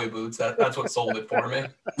cowboy boots. That's what sold it for me.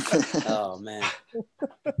 Oh man.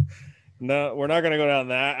 No, we're not going to go down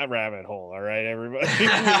that rabbit hole. All right,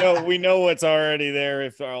 everybody. we know what's already there.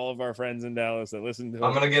 If all of our friends in Dallas that listen to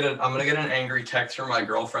I'm gonna get an angry text from my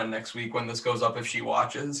girlfriend next week when this goes up if she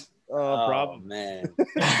watches. Oh, problem, man.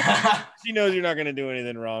 She knows you're not going to do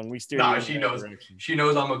anything wrong. We steer. No, she knows. Direction. She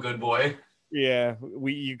knows I'm a good boy. Yeah,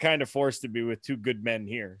 you kind of forced to be with two good men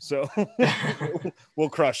here, so we'll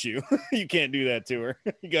crush you. You can't do that to her.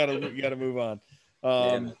 You gotta move on.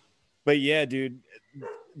 But yeah, dude,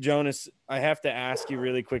 Jonas, I have to ask you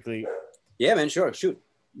really quickly. Yeah, man, sure, shoot.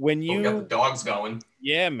 When you got the dogs going.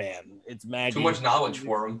 Yeah, man, it's Maggie. Too much knowledge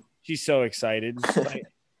for him. She's so excited.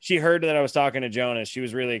 She heard that I was talking to Jonas. She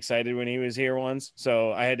was really excited when he was here once,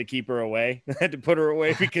 so I had to keep her away. I had to put her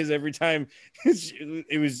away because every time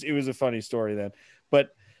it was a funny story then.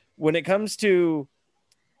 But when it comes to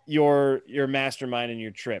your mastermind and your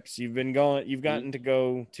trips, you've gotten to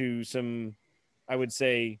go to some, I would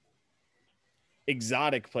say,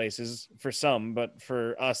 exotic places for some, but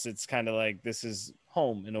for us, it's kind of like this is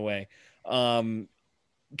home in a way. Can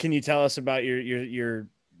you tell us about your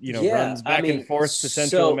Yeah, runs I back and mean, forth to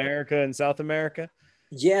Central America and South America?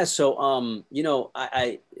 Yeah, so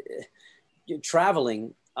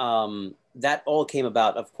traveling, that all came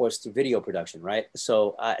about, of course, through video production, right?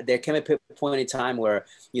 So there came a point in time where,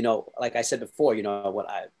 like I said before, when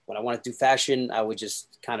I want to do fashion, I would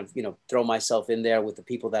just kind of, throw myself in there with the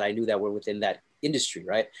people that I knew that were within that industry,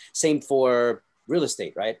 right? Same for real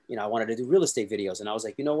estate, right? I wanted to do real estate videos, and I was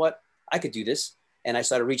like, you know what, I could do this. And I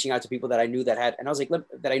started reaching out to people that I knew and I was like,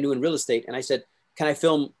 that I knew in real estate, and I said, can I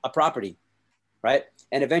film a property? Right.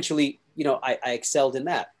 And eventually, I excelled in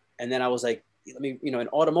that. And then I was like, let me, in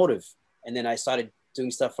automotive. And then I started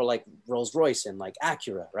doing stuff for like Rolls Royce and like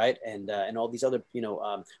Acura, right. And all these other,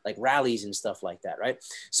 like rallies and stuff like that. Right.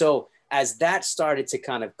 So as that started to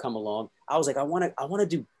kind of come along, I was like, I want to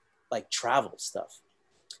do like travel stuff.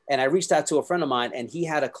 And I reached out to a friend of mine, and he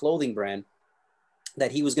had a clothing brand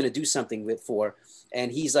that he was going to do something for.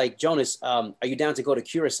 And he's like, Jonas, are you down to go to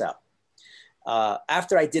Curacao?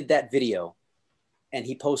 After I did that video, and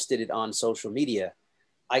he posted it on social media,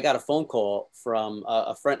 I got a phone call from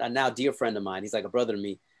a friend, a now dear friend of mine. He's like a brother to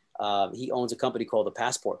me. He owns a company called the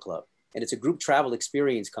Passport Club, and it's a group travel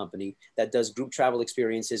experience company that does group travel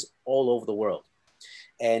experiences all over the world.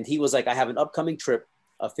 And he was like, I have an upcoming trip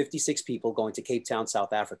of 56 people going to Cape Town,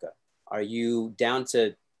 South Africa. Are you down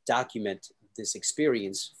to document this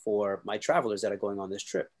experience for my travelers that are going on this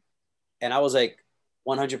trip? And I was like,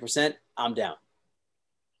 100%, I'm down.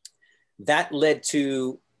 That led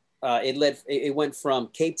to, it went from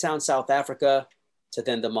Cape Town, South Africa, to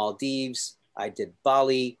then the Maldives. I did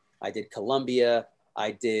Bali, I did Colombia,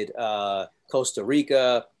 I did Costa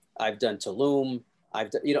Rica, I've done Tulum,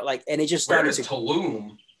 I've done, and it just started. Where is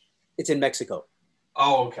Tulum? It's in Mexico.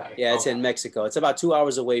 Oh, okay. Yeah, it's in Mexico. It's about 2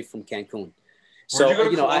 hours away from Cancun. Where'd you go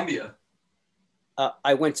to Colombia?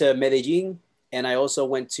 I went to Medellin, and I also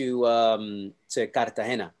went to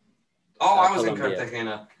Cartagena. Oh, I was Colombia. in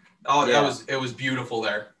Cartagena. Oh, yeah. It was beautiful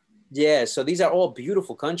there. Yeah, so these are all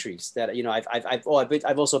beautiful countries that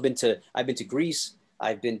I've also been to. I've been to Greece.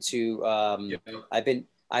 I've been to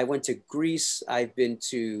I went to Greece. I've been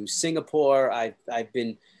to Singapore. I've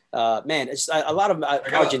been it's a lot of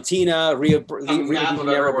Argentina, Rio de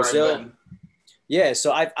Janeiro, Brazil. Yeah,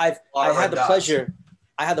 so I had the pleasure.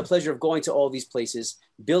 I had the pleasure of going to all these places,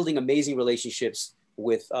 building amazing relationships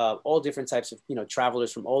with all different types of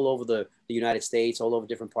travelers from all over the United States, all over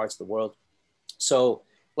different parts of the world. So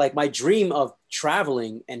like my dream of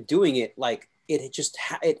traveling and doing it, like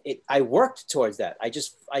I worked towards that. I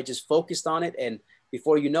just focused on it, and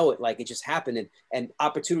before you know it, like it just happened, and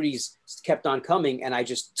opportunities kept on coming, and I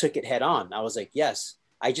just took it head on. I was like, yes.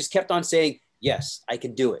 I just kept on saying, yes, I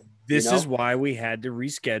can do it. This is why we had to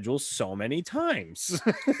reschedule so many times.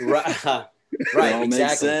 Right, exactly.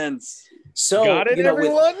 Makes sense. So got it,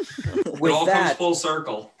 everyone. With it all that, comes full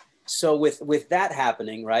circle. So with that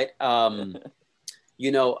happening, right? I've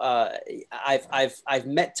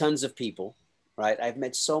met tons of people, right? I've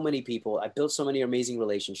met so many people. I built so many amazing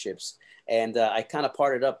relationships, and I kind of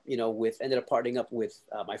ended up partnering up with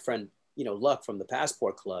my friend, Luck from the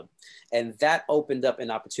Passport Club, and that opened up an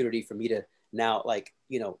opportunity for me to now,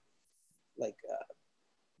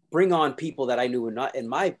 bring on people that I knew were not in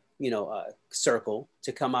my circle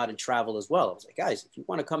to come out and travel as well. I was like, guys, if you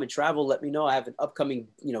want to come and travel, let me know. I have an upcoming,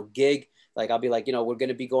 gig. Like, I'll be like, we're going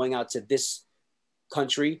to be going out to this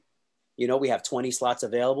country. We have 20 slots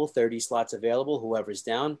available, 30 slots available. Whoever's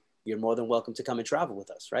down, you're more than welcome to come and travel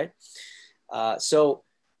with us. Right. So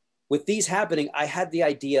with these happening, I had the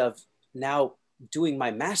idea of now doing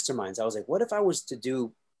my masterminds. I was like, what if I was to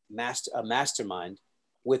do a mastermind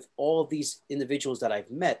with all these individuals that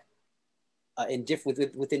I've met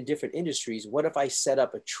within different industries? What if I set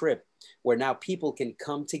up a trip where now people can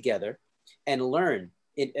come together and learn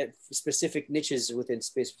in specific niches within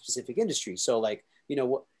specific industries? So like,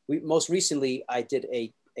 most recently I did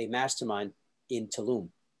a mastermind in Tulum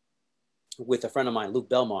with a friend of mine, Luke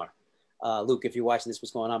Belmar. Luke, if you're watching this,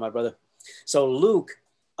 what's going on, my brother? So Luke,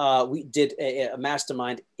 we did a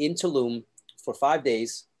mastermind in Tulum for 5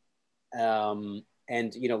 days. And,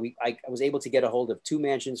 I was able to get a hold of 2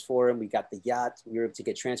 mansions for him. We got the yacht. We were able to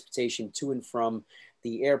get transportation to and from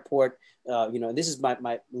the airport. And this is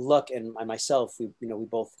my Luck and myself. We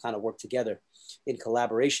both kind of worked together in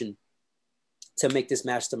collaboration to make this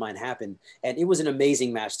mastermind happen. And it was an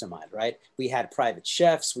amazing mastermind, right? We had private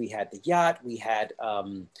chefs. We had the yacht. We had,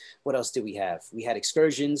 what else did we have? We had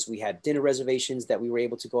excursions. We had dinner reservations that we were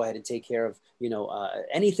able to go ahead and take care of.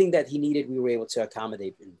 Anything that he needed, we were able to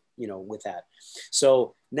accommodate with that.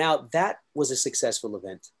 So now that was a successful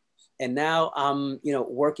event. And now I'm,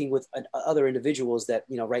 working with other individuals that,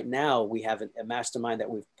 right now we have a mastermind that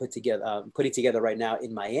we've putting together right now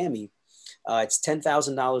in Miami. It's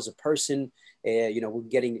 $10,000 a person. We're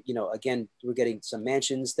getting, again, we're getting some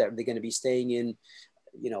mansions that they're going to be staying in.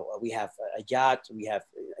 We have a yacht, we have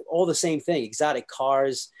all the same thing, exotic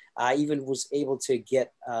cars. I even was able to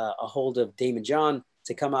get a hold of Damon John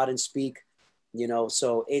to come out and speak,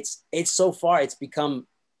 so it's so far, it's become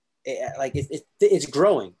like it's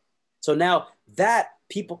growing. So now that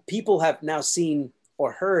people have now seen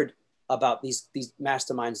or heard about these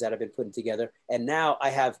masterminds that have been put together. And now I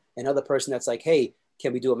have another person that's like, hey,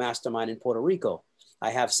 can we do a mastermind in Puerto Rico? I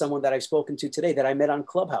have someone that I've spoken to today that I met on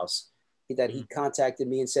Clubhouse that he contacted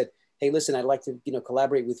me and said, hey, listen, I'd like to,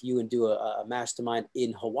 collaborate with you and do a mastermind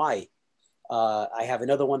in Hawaii. I have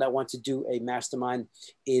another one that wants to do a mastermind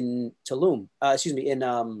in Tulum,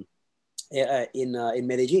 in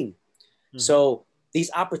Medellin. So these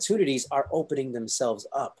opportunities are opening themselves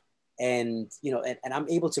up. And, and I'm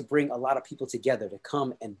able to bring a lot of people together to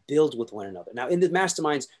come and build with one another. Now in the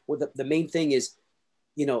masterminds, the main thing is,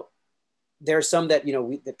 there are some that,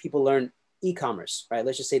 that people learn e-commerce, right?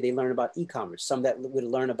 Let's just say they learn about e-commerce, some that would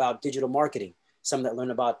learn about digital marketing, some that learn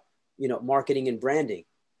about, marketing and branding.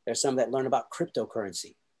 There's some that learn about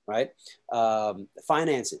cryptocurrency, right?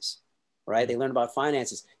 Finances, right? They learn about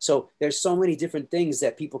finances. So there's so many different things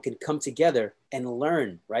that people can come together and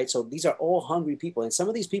learn, right? So these are all hungry people. And some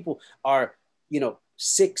of these people are,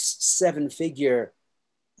 6-7 figure,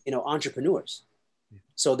 entrepreneurs.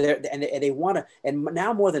 So they want to, and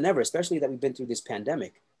now more than ever, especially that we've been through this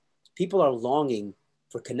pandemic, people are longing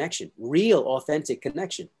for connection, real, authentic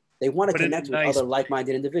connection. They want to connect with other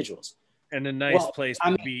like-minded individuals. And a nice place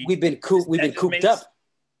to be. We've been cooped up.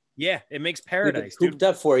 Yeah, it makes paradise. We've been cooped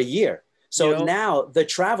up for a year. So now the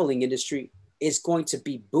traveling industry is going to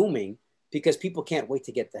be booming because people can't wait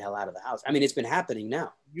to get the hell out of the house. I mean, it's been happening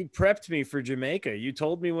now. You prepped me for Jamaica. You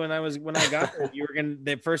told me when I got there,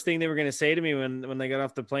 the first thing they were gonna say to me when they got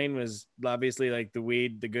off the plane was obviously like the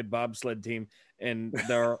weed, the good bobsled team, and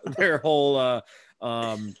their whole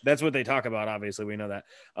that's what they talk about. Obviously, we know that.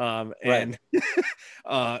 And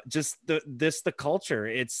just the culture.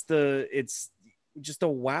 It's just a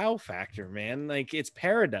wow factor, man. Like it's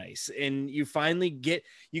paradise. And you finally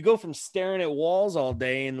you go from staring at walls all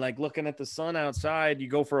day and like looking at the sun outside, you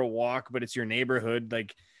go for a walk, but it's your neighborhood.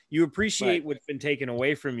 Like you appreciate what's been taken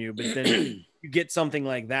away from you, but then you get something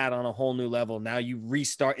like that on a whole new level. Now you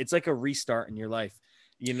restart. It's like a restart in your life.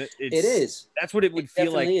 It is. That's what it would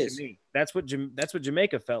feel like to me. That's what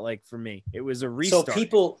Jamaica felt like for me. It was a restart.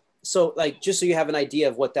 So like, just so you have an idea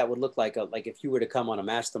of what that would look like if you were to come on a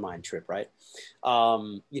mastermind trip, right?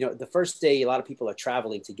 The first day, a lot of people are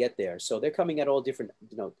traveling to get there. So they're coming at all different,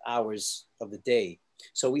 hours of the day.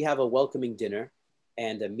 So we have a welcoming dinner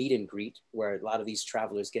and a meet and greet where a lot of these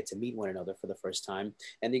travelers get to meet one another for the first time.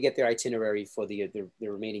 And they get their itinerary for the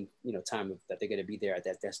remaining, time that they're going to be there at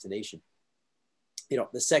that destination.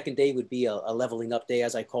 The second day would be a leveling up day,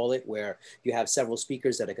 as I call it, where you have several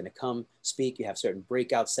speakers that are going to come speak. You have certain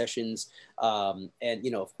breakout sessions. And,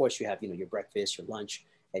 of course, you have, your breakfast, your lunch,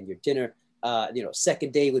 and your dinner.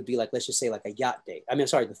 Second day would be like, let's just say like a yacht day. I mean,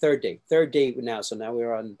 sorry, the third day now. So now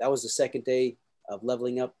that was the second day of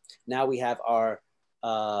leveling up. Now we have our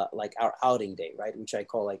outing day, right? Which I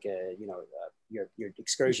call like your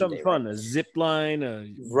excursion something day, fun, right? a zip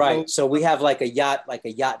line, right. So we have like a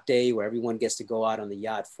yacht day where everyone gets to go out on the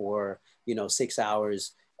yacht for 6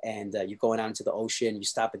 hours, and you're going out into the ocean. You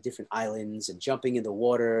stop at different islands and jumping in the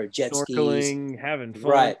water, jet snorkeling, skis, having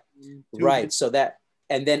fun. Right. So that,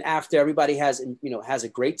 and then after everybody has a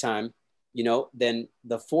great time, then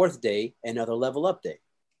the fourth day, another level up day,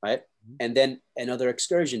 right? And then another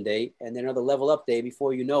excursion day, and then another level up day.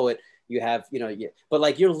 Before you know it, you have but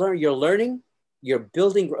like you're learning. You're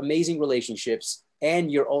building amazing relationships,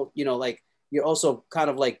 and you're also kind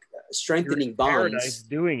of like strengthening bonds.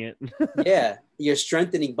 Doing it. Yeah, you're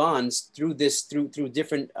strengthening bonds through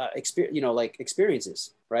different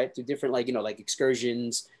experiences, right? Through different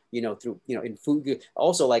excursions, through in food.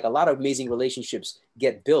 Also, like a lot of amazing relationships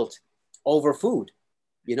get built over food,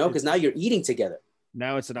 because now you're eating together.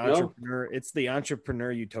 Now it's an entrepreneur. It's the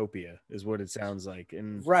entrepreneur utopia is what it sounds like.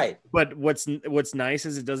 And right. But what's nice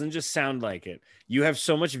is it doesn't just sound like it. You have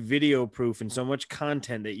so much video proof and so much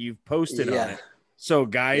content that you've posted on it. So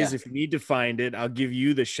guys, if you need to find it, I'll give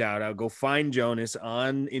you the shout out. Go find Jonas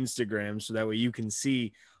on Instagram so that way you can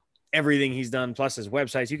see everything he's done, plus his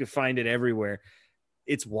websites. You can find it everywhere.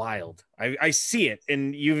 it's wild. I see it.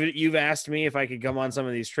 And you've asked me if I could come on some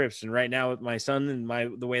of these trips. And right now with my son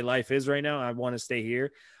and the way life is right now, I want to stay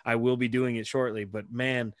here. I will be doing it shortly, but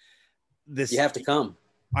man, You have to come.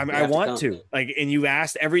 I want to, like, and you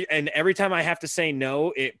asked every time I have to say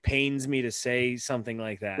no, it pains me to say something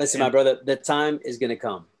like that. Listen, my brother, the time is going to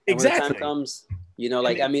come. And exactly. when the time comes, you know,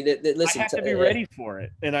 like, I mean, listen, I have to be ready for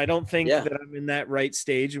it. And I don't think that I'm in that right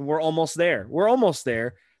stage, and we're almost there.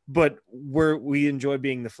 But we enjoy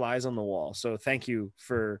being the flies on the wall. So thank you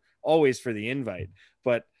always for the invite.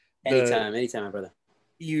 But anytime, my brother.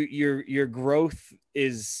 Your growth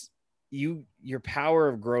is your power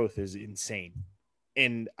of growth is insane.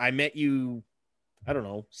 And I met you, I don't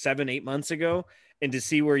know, 7-8 months ago, and to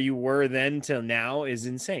see where you were then till now is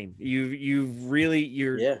insane. You're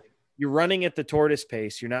running at the tortoise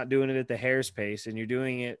pace. You're not doing it at the hare's pace, and you're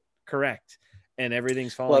doing it correct. And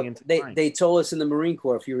everything's falling into line. They told us in the Marine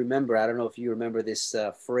Corps, if you remember, I don't know if you remember this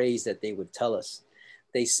phrase that they would tell us.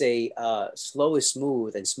 They say, slow is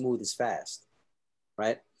smooth and smooth is fast,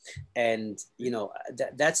 right? And, you know,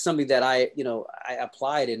 that's something that I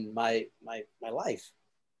applied in my life.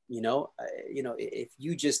 You know, if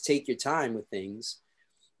you just take your time with things,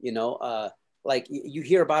 you know, like you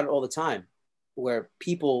hear about it all the time, where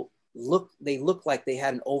people look like they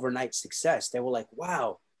had an overnight success. They were like,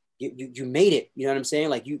 wow, you made it. You know what I'm saying?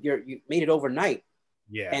 Like you made it overnight.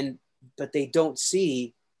 Yeah. But they don't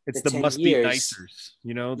see it's the must be nicers,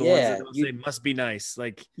 you know, the ones that don't say must be nice.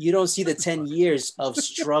 Like you don't see the 10 years of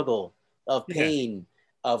struggle, of pain,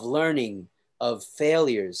 of learning, of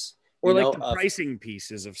failures. Or like the pricing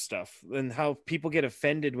pieces of stuff and how people get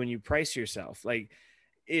offended when you price yourself. Like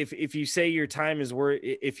if you say your time is worth,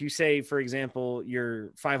 if you say, for example, you're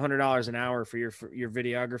 $500 an hour for your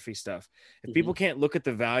videography stuff, if people can't look at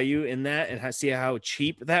the value in that and see how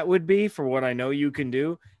cheap that would be for what I know you can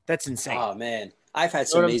do, that's insane. Oh man, I've had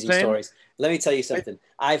some amazing stories. Let me tell you something.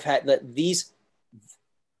 I've had these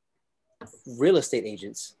real estate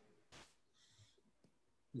agents.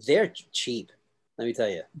 They're cheap. Let me tell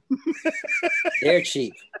you, they're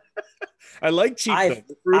cheap. I like cheap.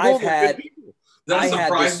 I've had. That a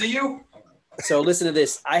surprise to you? So listen to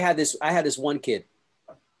this. I had this one kid.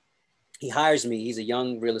 He hires me. He's a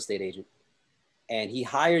young real estate agent, and he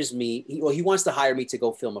hires me. He wants to hire me to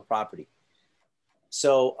go film a property.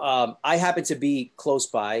 So I happened to be close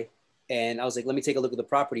by, and I was like, let me take a look at the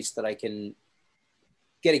property so that I can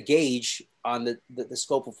get a gauge on the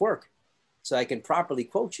scope of work, so I can properly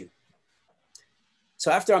quote you. So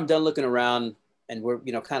after I'm done looking around and we're,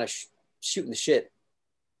 you know, kind of shooting the shit,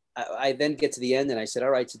 I then get to the end and I said, all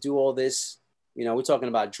right, to do all this, you know, we're talking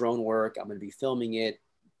about drone work. I'm going to be filming it,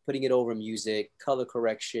 putting it over music, color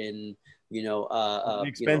correction, you know,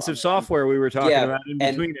 expensive software we were talking about in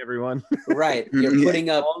between everyone. Right.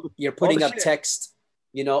 You're putting up text,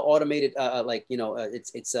 you know, automated, like, you know,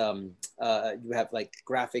 you have like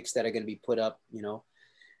graphics that are going to be put up, you know.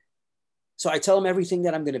 So I tell him everything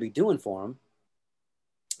that I'm going to be doing for him.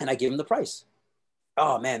 And I give him the price.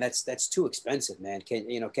 Oh man, that's too expensive, man. Can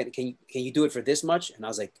you do it for this much? And I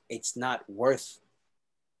was like, it's not worth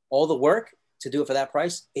all the work to do it for that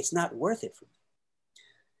price. It's not worth it for me.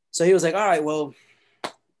 So he was like, all right, well,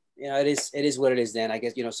 you know, it is what it is then, I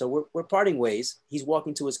guess, you know. So we're parting ways. He's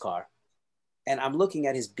walking to his car, and I'm looking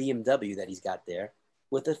at his BMW that he's got there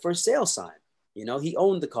with the for sale sign. You know, he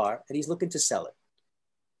owned the car and he's looking to sell it.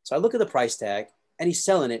 So I look at the price tag and he's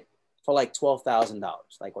selling it for like $12,000,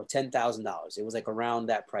 like, or $10,000. It was like around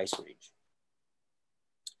that price range.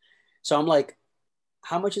 So I'm like,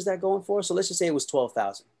 how much is that going for? So let's just say it was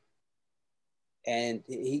 12,000. And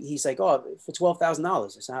he's like, oh, for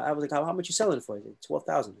 $12,000. So I was like, how much you selling it for? He said,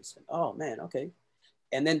 12,000. He said, oh man, okay.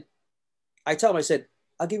 And then I tell him, I said,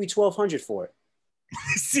 I'll give you 1,200 for it.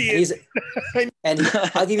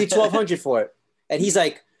 I'll give you 1,200 for it. And he's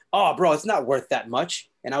like, oh, bro, it's not worth that much.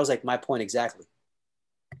 And I was like, my point exactly.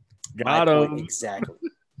 Got him. Exactly.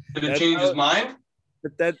 Did it change his mind?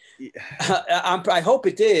 But I hope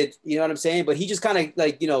it did. You know what I'm saying? But he just kind of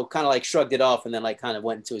like, you know, kind of like shrugged it off and then like kind of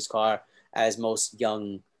went into his car, as most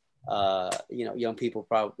young, you know, young people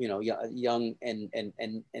probably, you know, young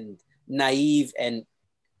and naive and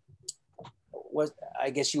what I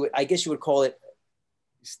guess you would call it.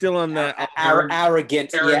 Still on the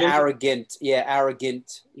arrogant,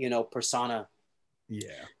 you know, persona.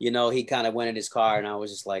 Yeah. You know, he kind of went in his car and I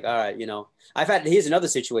was just like, all right, you know, here's another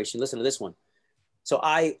situation. Listen to this one. So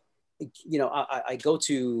I go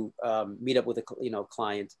to meet up with a, you know,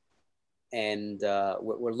 client, and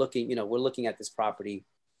we're looking at this property,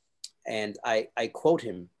 and I quote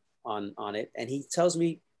him on it, and he tells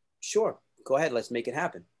me, sure, go ahead, let's make it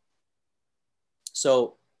happen.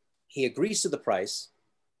 So He agrees to the price.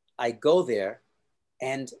 I go there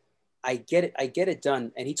and I get it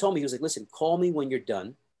done. And he told me, he was like, listen, call me when you're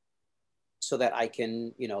done so that I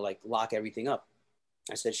can, like lock everything up.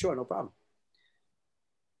 I said, sure, no problem.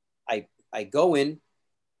 I go in,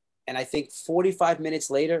 and I think 45 minutes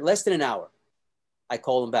later, less than an hour, I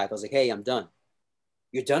called him back. I was like, hey, I'm done.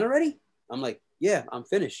 You're done already? I'm like, yeah, I'm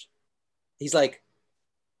finished. He's like,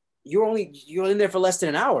 you're in there for less than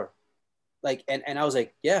an hour. Like, and I was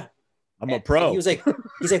like, yeah. I'm a pro. And he was like,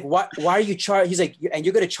 why are you He's like, and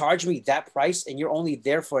you're going to charge me that price and you're only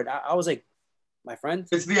there for it. I was like, my friend.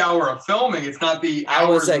 It's the hour of filming. It's not the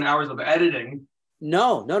hours and hours of editing.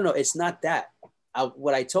 No, it's not that.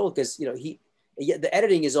 What I told, because, the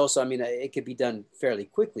editing is also, I mean, it could be done fairly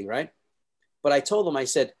quickly, right? But I told him, I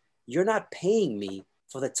said, you're not paying me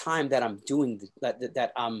for the time that I'm doing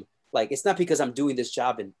that I'm like, it's not because I'm doing this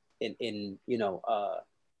job in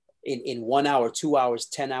 1 hour, 2 hours,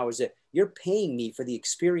 10 hours. You're paying me for the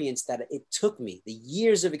experience that it took me, the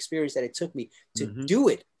years of experience that it took me to do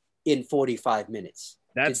it in 45 minutes.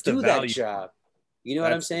 That's to do the value. that job. You know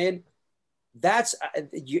what I'm saying? That's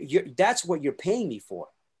what you're paying me for,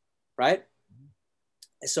 right?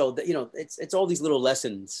 So it's all these little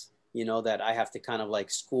lessons, that I have to kind of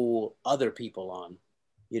like school other people on,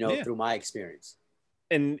 through my experience.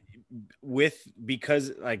 And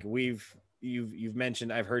because like you've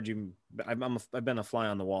mentioned, I've heard you. I've been a fly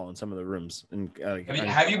on the wall in some of the rooms. And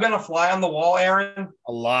have you been a fly on the wall, Aaron?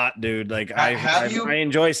 A lot, dude. Like I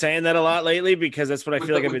enjoy saying that a lot lately because that's what I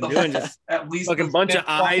feel like I've been doing. Just at least like a bunch of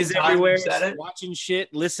eyes everywhere, watching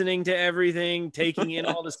shit, listening to everything, taking in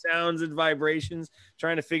all the sounds and vibrations,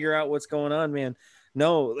 trying to figure out what's going on, man.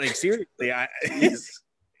 No, like seriously,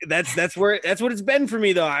 that's what it's been for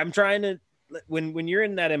me though. I'm trying to. When you're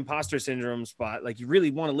in that imposter syndrome spot, like you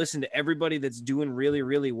really want to listen to everybody that's doing really,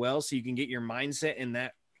 really well so you can get your mindset in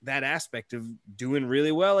that aspect of doing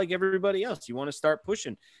really well like everybody else. You want to start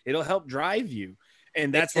pushing. It'll help drive you.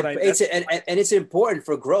 And that's it's important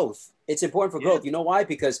for growth. It's important for growth. You know why?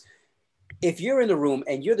 Because if you're in the room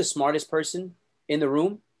and you're the smartest person in the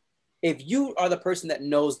room, if you are the person that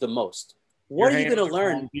knows the most, what are you going to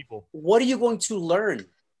learn? What are you going to learn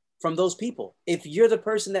from those people? If you're the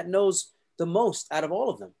person that knows the most out of all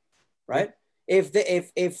of them, right?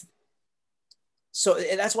 So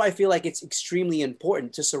that's why I feel like it's extremely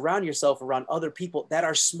important to surround yourself around other people that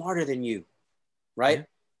are smarter than you, right? Yeah.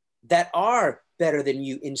 That are better than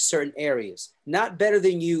you in certain areas, not better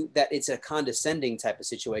than you that it's a condescending type of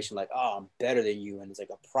situation, like, oh, I'm better than you. And it's like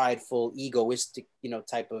a prideful, egoistic,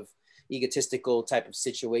 egotistical type of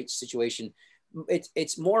situation.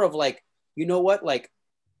 It's more of like, you know what? Like,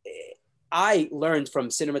 I learned from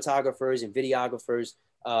cinematographers and videographers,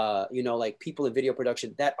 like people in video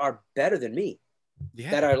production that are better than me,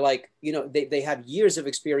 that are like, they have years of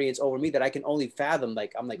experience over me that I can only fathom.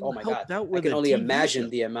 Like, I'm like, oh my God, I can only imagine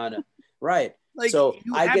the amount of, right. Like, so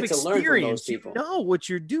I get to learn from those people. You know what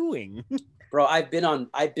you're doing. Bro, I've been on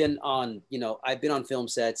film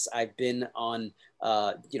sets. I've been on,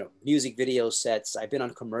 music video sets. I've been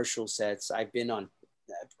on commercial sets. I've been on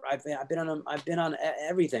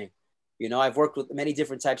everything. I've worked with many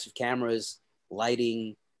different types of cameras,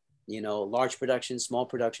 lighting, large productions, small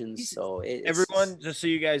productions. So everyone, just so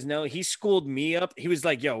you guys know, he schooled me up. He was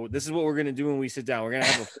like, yo, this is what we're going to do when we sit down. We're going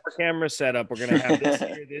to have a 4-camera setup. We're going to have this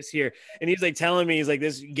here, this here. And he's like telling me, he's like,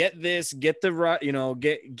 get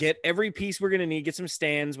the, get every piece we're going to need, get some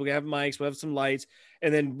stands. We'll have mics, we'll have some lights,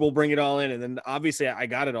 and then we'll bring it all in. And then obviously I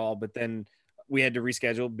got it all, but then we had to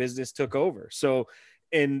reschedule. Business took over. So,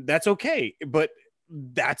 and that's okay. But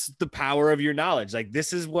that's the power of your knowledge. Like,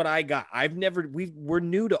 this is what I got. We're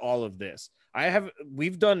new to all of this.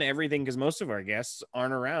 We've done everything because most of our guests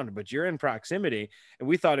aren't around, but you're in proximity, and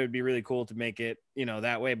we thought it would be really cool to make it,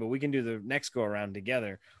 that way, but we can do the next go around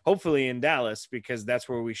together, hopefully in Dallas, because that's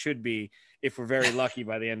where we should be if we're very lucky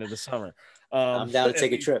by the end of the summer. I'm down to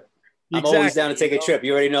take a trip. I'm always down to take a trip.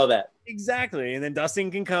 You already know that. Exactly. And then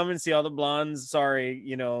Dustin can come and see all the blondes. Sorry,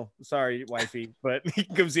 wifey, but he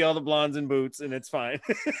can come see all the blondes in boots and it's fine.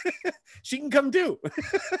 She can come too.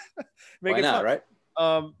 Why not, right?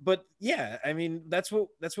 But yeah, I mean, that's what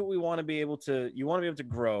we want to be able to, you want to be able to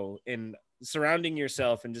grow in surrounding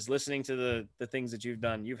yourself and just listening to the things that you've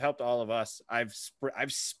done. You've helped all of us. I've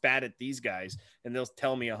spat at these guys and they'll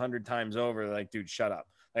tell me 100 times over, like, dude, shut up.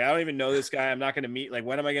 Like, I don't even know this guy. I'm not going to meet. Like,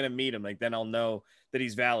 when am I going to meet him? Like, then I'll know that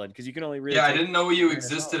he's valid, because you can only really. Yeah, I didn't know you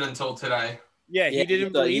existed until today. Yeah, he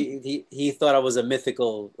didn't believe. He thought I was a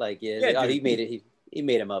mythical. Like, he made it. He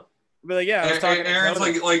made him up. But like, yeah, I was talking. Aaron's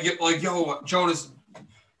like, yo, Jonas,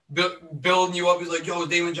 building you up. He's like, yo,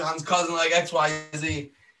 Damon John's cousin, like X, Y,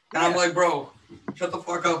 Z. And I'm like, bro, Shut the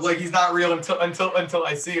fuck up. Like he's not real until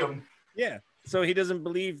I see him. Yeah. So he doesn't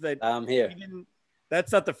believe that I'm here.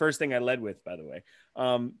 That's not the first thing I led with, by the way.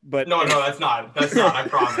 But no, that's not. That's not. I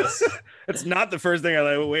promise. It's not the first thing I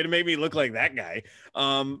led with. Way to make me look like that guy.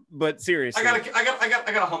 But seriously, I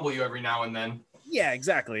gotta humble you every now and then. Yeah,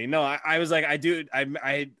 exactly. No, I was like, I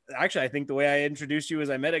think the way I introduced you is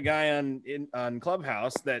I met a guy on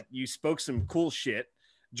Clubhouse that you spoke some cool shit.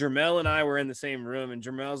 Jermel and I were in the same room, and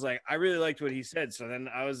Jermel's like, I really liked what he said. So then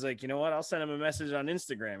I was like, you know what? I'll send him a message on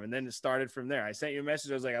Instagram. And then it started from there. I sent you a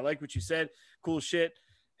message. I was like, I like what you said. Cool shit.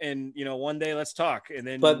 And, one day let's talk. And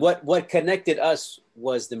then. But what connected us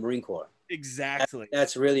was the Marine Corps. Exactly.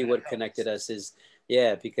 That's really what connected us is,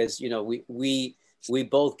 because, we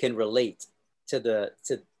both can relate to that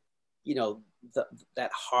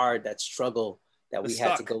struggle that we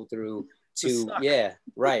had to go through to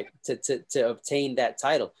obtain that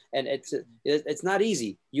title. And it's not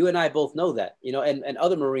easy. You and I both know that, and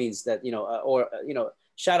other Marines that,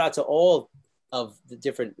 shout out to all of the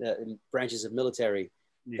different branches of military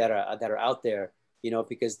that are out there,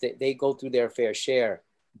 because they go through their fair share,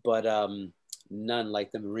 but none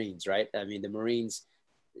like the Marines, right? I mean, the Marines,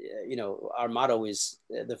 our motto is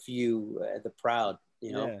the few, the proud,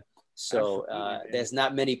 So there's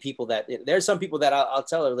not many people there's some people that I'll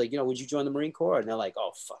tell her, like, would you join the Marine Corps? And they're like,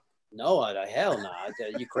 oh, fuck, no, hell no.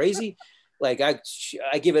 Are you crazy? Like, I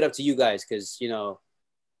give it up to you guys because,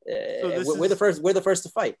 we're the first to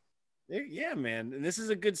fight. Yeah, man. And this is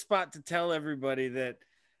a good spot to tell everybody that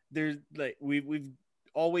there's like, we've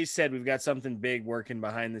always said we've got something big working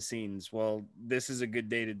behind the scenes. Well, this is a good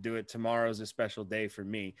day to do it. Tomorrow's a special day for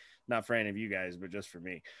me, not for any of you guys, but just for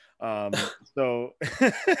me. So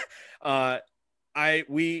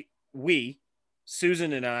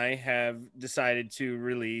Susan and I have decided to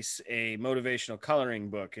release a motivational coloring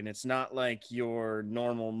book, and it's not like your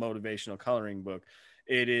normal motivational coloring book.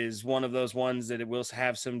 It is one of those ones that it will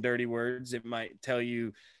have some dirty words. It might tell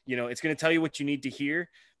you, it's going to tell you what you need to hear.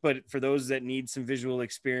 But for those that need some visual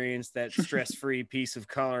experience, that stress-free piece of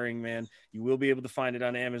coloring, man, you will be able to find it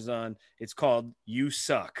on Amazon. It's called You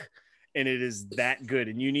Suck. And it is that good.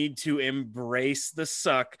 And you need to embrace the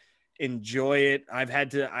suck. Enjoy it.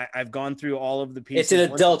 I've gone through all of the pieces. It's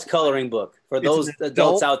an adult coloring book for those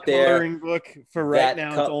adults out there. Coloring book for right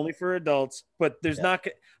now. It's only for adults, but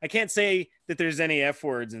I can't say that there's any F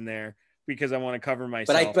words in there because I want to cover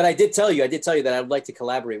myself. But I did tell you that I would like to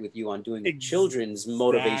collaborate with you on doing a children's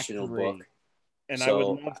motivational book.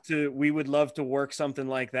 And we would love to work something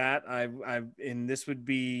like that. And this would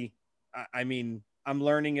be, I'm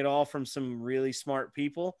learning it all from some really smart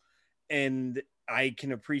people, and I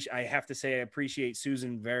have to say I appreciate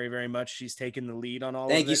Susan very, very much. She's taken the lead on all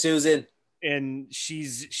of it. Thank you, Susan. And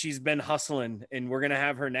she's been hustling, and we're going to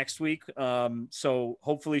have her next week. So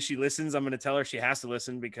hopefully she listens. I'm going to tell her she has to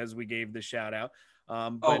listen because we gave the shout out.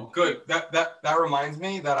 Good. That reminds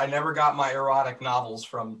me that I never got my erotic novels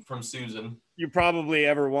from Susan. You probably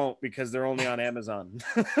ever won't because they're only on Amazon.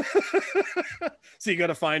 So you got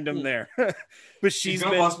to find them there. But she's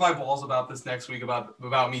going to bust my balls about this next week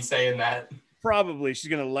about me saying that. Probably. She's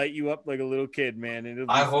going to light you up like a little kid, man.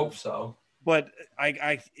 I hope so. But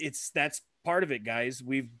that's part of it, guys.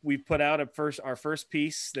 We've put out our first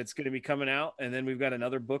piece that's going to be coming out, and then we've got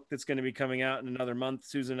another book that's going to be coming out in another month.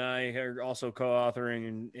 Susan and I are also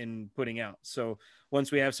co-authoring and putting out. So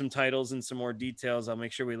once we have some titles and some more details, I'll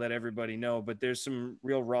make sure we let everybody know. But there's some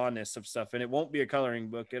real rawness of stuff, and it won't be a coloring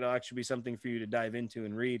book. It'll actually be something for you to dive into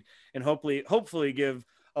and read, and hopefully give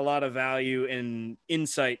a lot of value and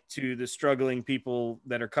insight to the struggling people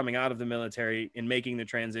that are coming out of the military and making the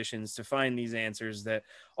transitions to find these answers that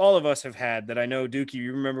all of us have had. That I know, Dookie,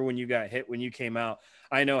 you remember when you got hit, when you came out.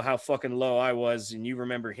 I know how fucking low I was, and you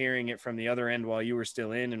remember hearing it from the other end while you were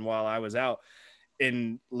still in and while I was out.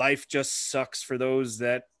 And life just sucks for those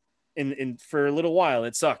that for a little while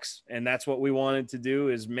it sucks. And that's what we wanted to do,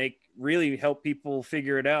 is really help people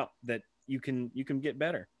figure it out, that you can get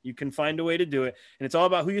better. You can find a way to do it. And it's all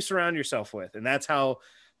about who you surround yourself with. And that's a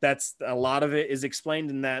lot of it is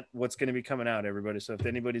explained in that, what's going to be coming out, everybody. So if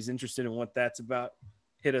anybody's interested in what that's about,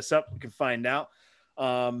 hit us up. You can find out.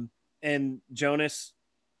 And Jonas,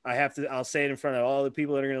 I'll say it in front of all the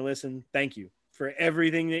people that are going to listen. Thank you for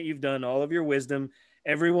everything that you've done, all of your wisdom.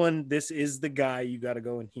 Everyone, this is the guy you got to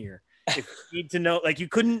go and hear. If you need to know, like you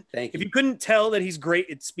couldn't tell that he's great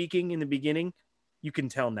at speaking in the beginning, you can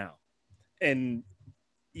tell now. And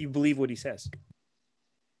you believe what he says.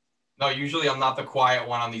 No, usually I'm not the quiet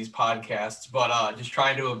one on these podcasts, but just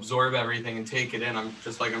trying to absorb everything and take it in. I'm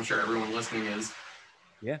sure everyone listening is.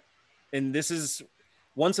 Yeah. And this is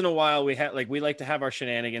once in a while we like to have our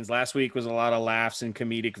shenanigans. Last week was a lot of laughs and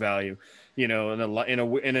comedic value, you know,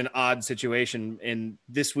 in an odd situation. And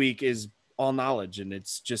this week is all knowledge. And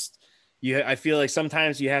it's just, I feel like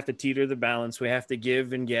sometimes you have to teeter the balance. We have to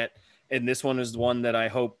give and get. And this one is the one that I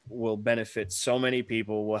hope will benefit so many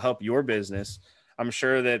people, will help your business. I'm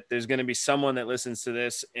sure that there's going to be someone that listens to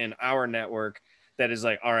this in our network that is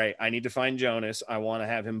like, all right, I need to find Jonas. I want to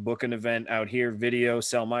have him book an event out here, video,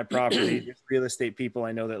 sell my property. There's real estate people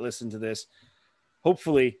I know that listen to this.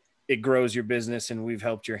 Hopefully it grows your business and we've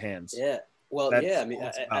helped your hands. Yeah. Well, That's yeah. I mean,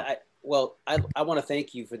 I want to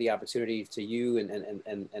thank you for the opportunity, to you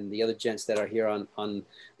and the other gents that are here on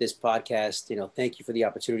this podcast. You know, thank you for the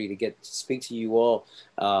opportunity to get to speak to you all.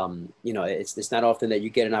 You know, it's not often that you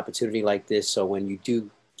get an opportunity like this. So when you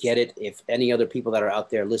do get it, if any other people that are out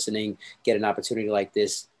there listening get an opportunity like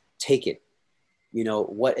this, take it. You know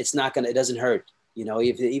what? It doesn't hurt. You know,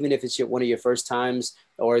 even if it's one of your first times,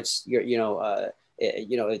 or it's you're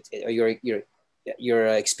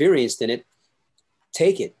experienced in it,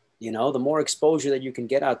 take it. You know, the more exposure that you can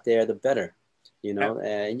get out there, the better, you know,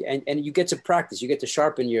 and you get to practice, you get to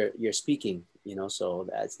sharpen your speaking, you know, so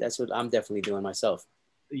that's what I'm definitely doing myself.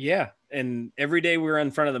 Yeah. And every day we're in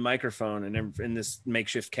front of the microphone and in this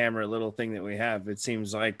makeshift camera little thing that we have, it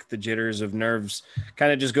seems like the jitters of nerves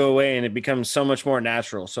kind of just go away and it becomes so much more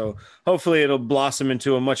natural. So hopefully it'll blossom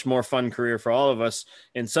into a much more fun career for all of us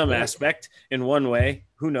in some aspect, in one way.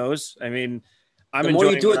 Who knows? I mean, the more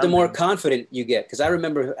you do it, the more confident you get. Because I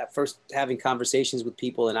remember at first having conversations with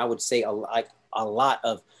people, and I would say a lot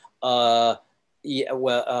of, yeah,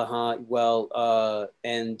 well,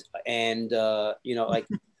 and you know, like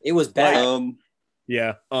it was bad.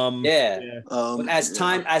 Yeah. But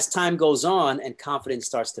as time goes on and confidence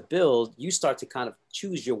starts to build, you start to kind of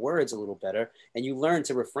choose your words a little better, and you learn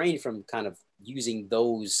to refrain from kind of using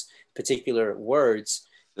those particular words.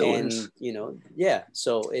 And you know, yeah,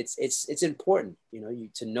 so it's important, you know,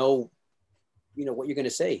 to know, you know, what you're going to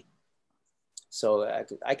say. So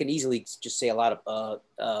I can easily just say a lot of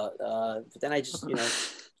but then I just, you know,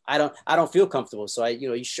 I don't feel comfortable. So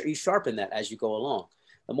you sharpen that as you go along.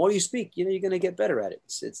 The more you speak, you know, you're going to get better at it.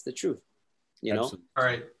 It's the truth, you know. Absolutely. All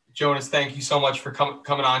right, Jonas, thank you so much for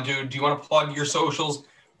coming on, dude. Do you want to plug your socials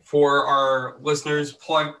for our listeners?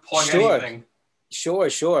 Plug anything. Sure.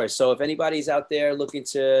 So if anybody's out there looking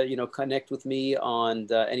to, you know, connect with me on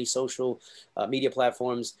any social media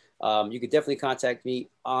platforms, you could definitely contact me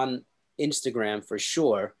on Instagram for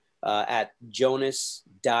sure at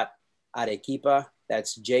jonas.arequipa.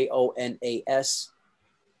 That's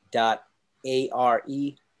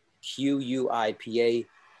JONAS.AREQUIPA.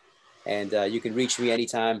 And you can reach me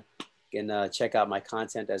anytime. You can check out my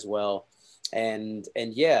content as well. And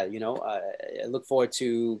yeah, you know, I look forward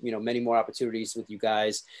to, you know, many more opportunities with you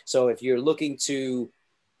guys. So if you're looking to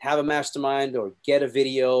have a mastermind or get a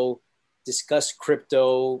video, discuss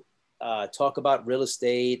crypto, talk about real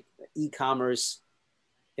estate, e-commerce,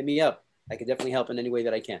 hit me up. I can definitely help in any way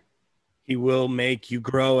that I can. He will make you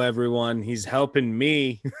grow, everyone. He's helping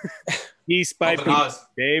me piece by piece,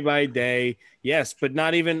 day by day. Yes, but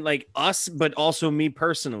not even like us, but also me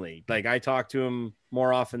personally. Like I talk to him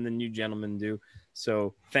more often than you gentlemen do.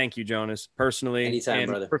 So thank you, Jonas, personally. Anytime,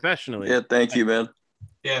 and brother. Professionally. Yeah, thank you, man.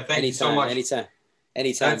 Yeah, thank you so much.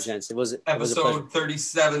 Anytime, gents. It was episode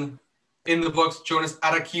 37 in the books. Jonas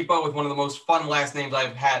Arequipa with one of the most fun last names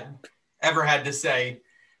I've ever had to say.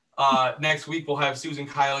 Next week we'll have Susan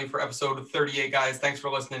Kiley for episode 38, guys. Thanks for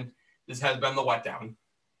listening. This has been the Wet Down.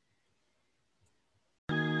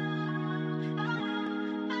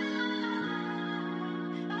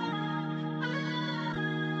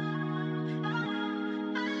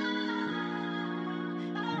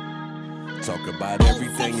 Talk about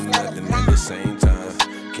everything and nothing at the same time.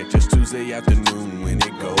 Catch us Tuesday afternoon when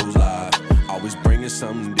it goes live. Always bringing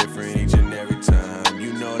something different each and every time.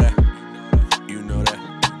 You know that.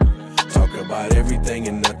 Talk about everything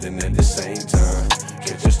and nothing at the same time.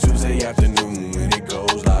 Catch us Tuesday afternoon when it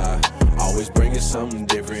goes live. Always bringing something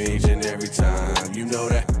different each and every time. You know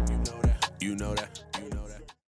that.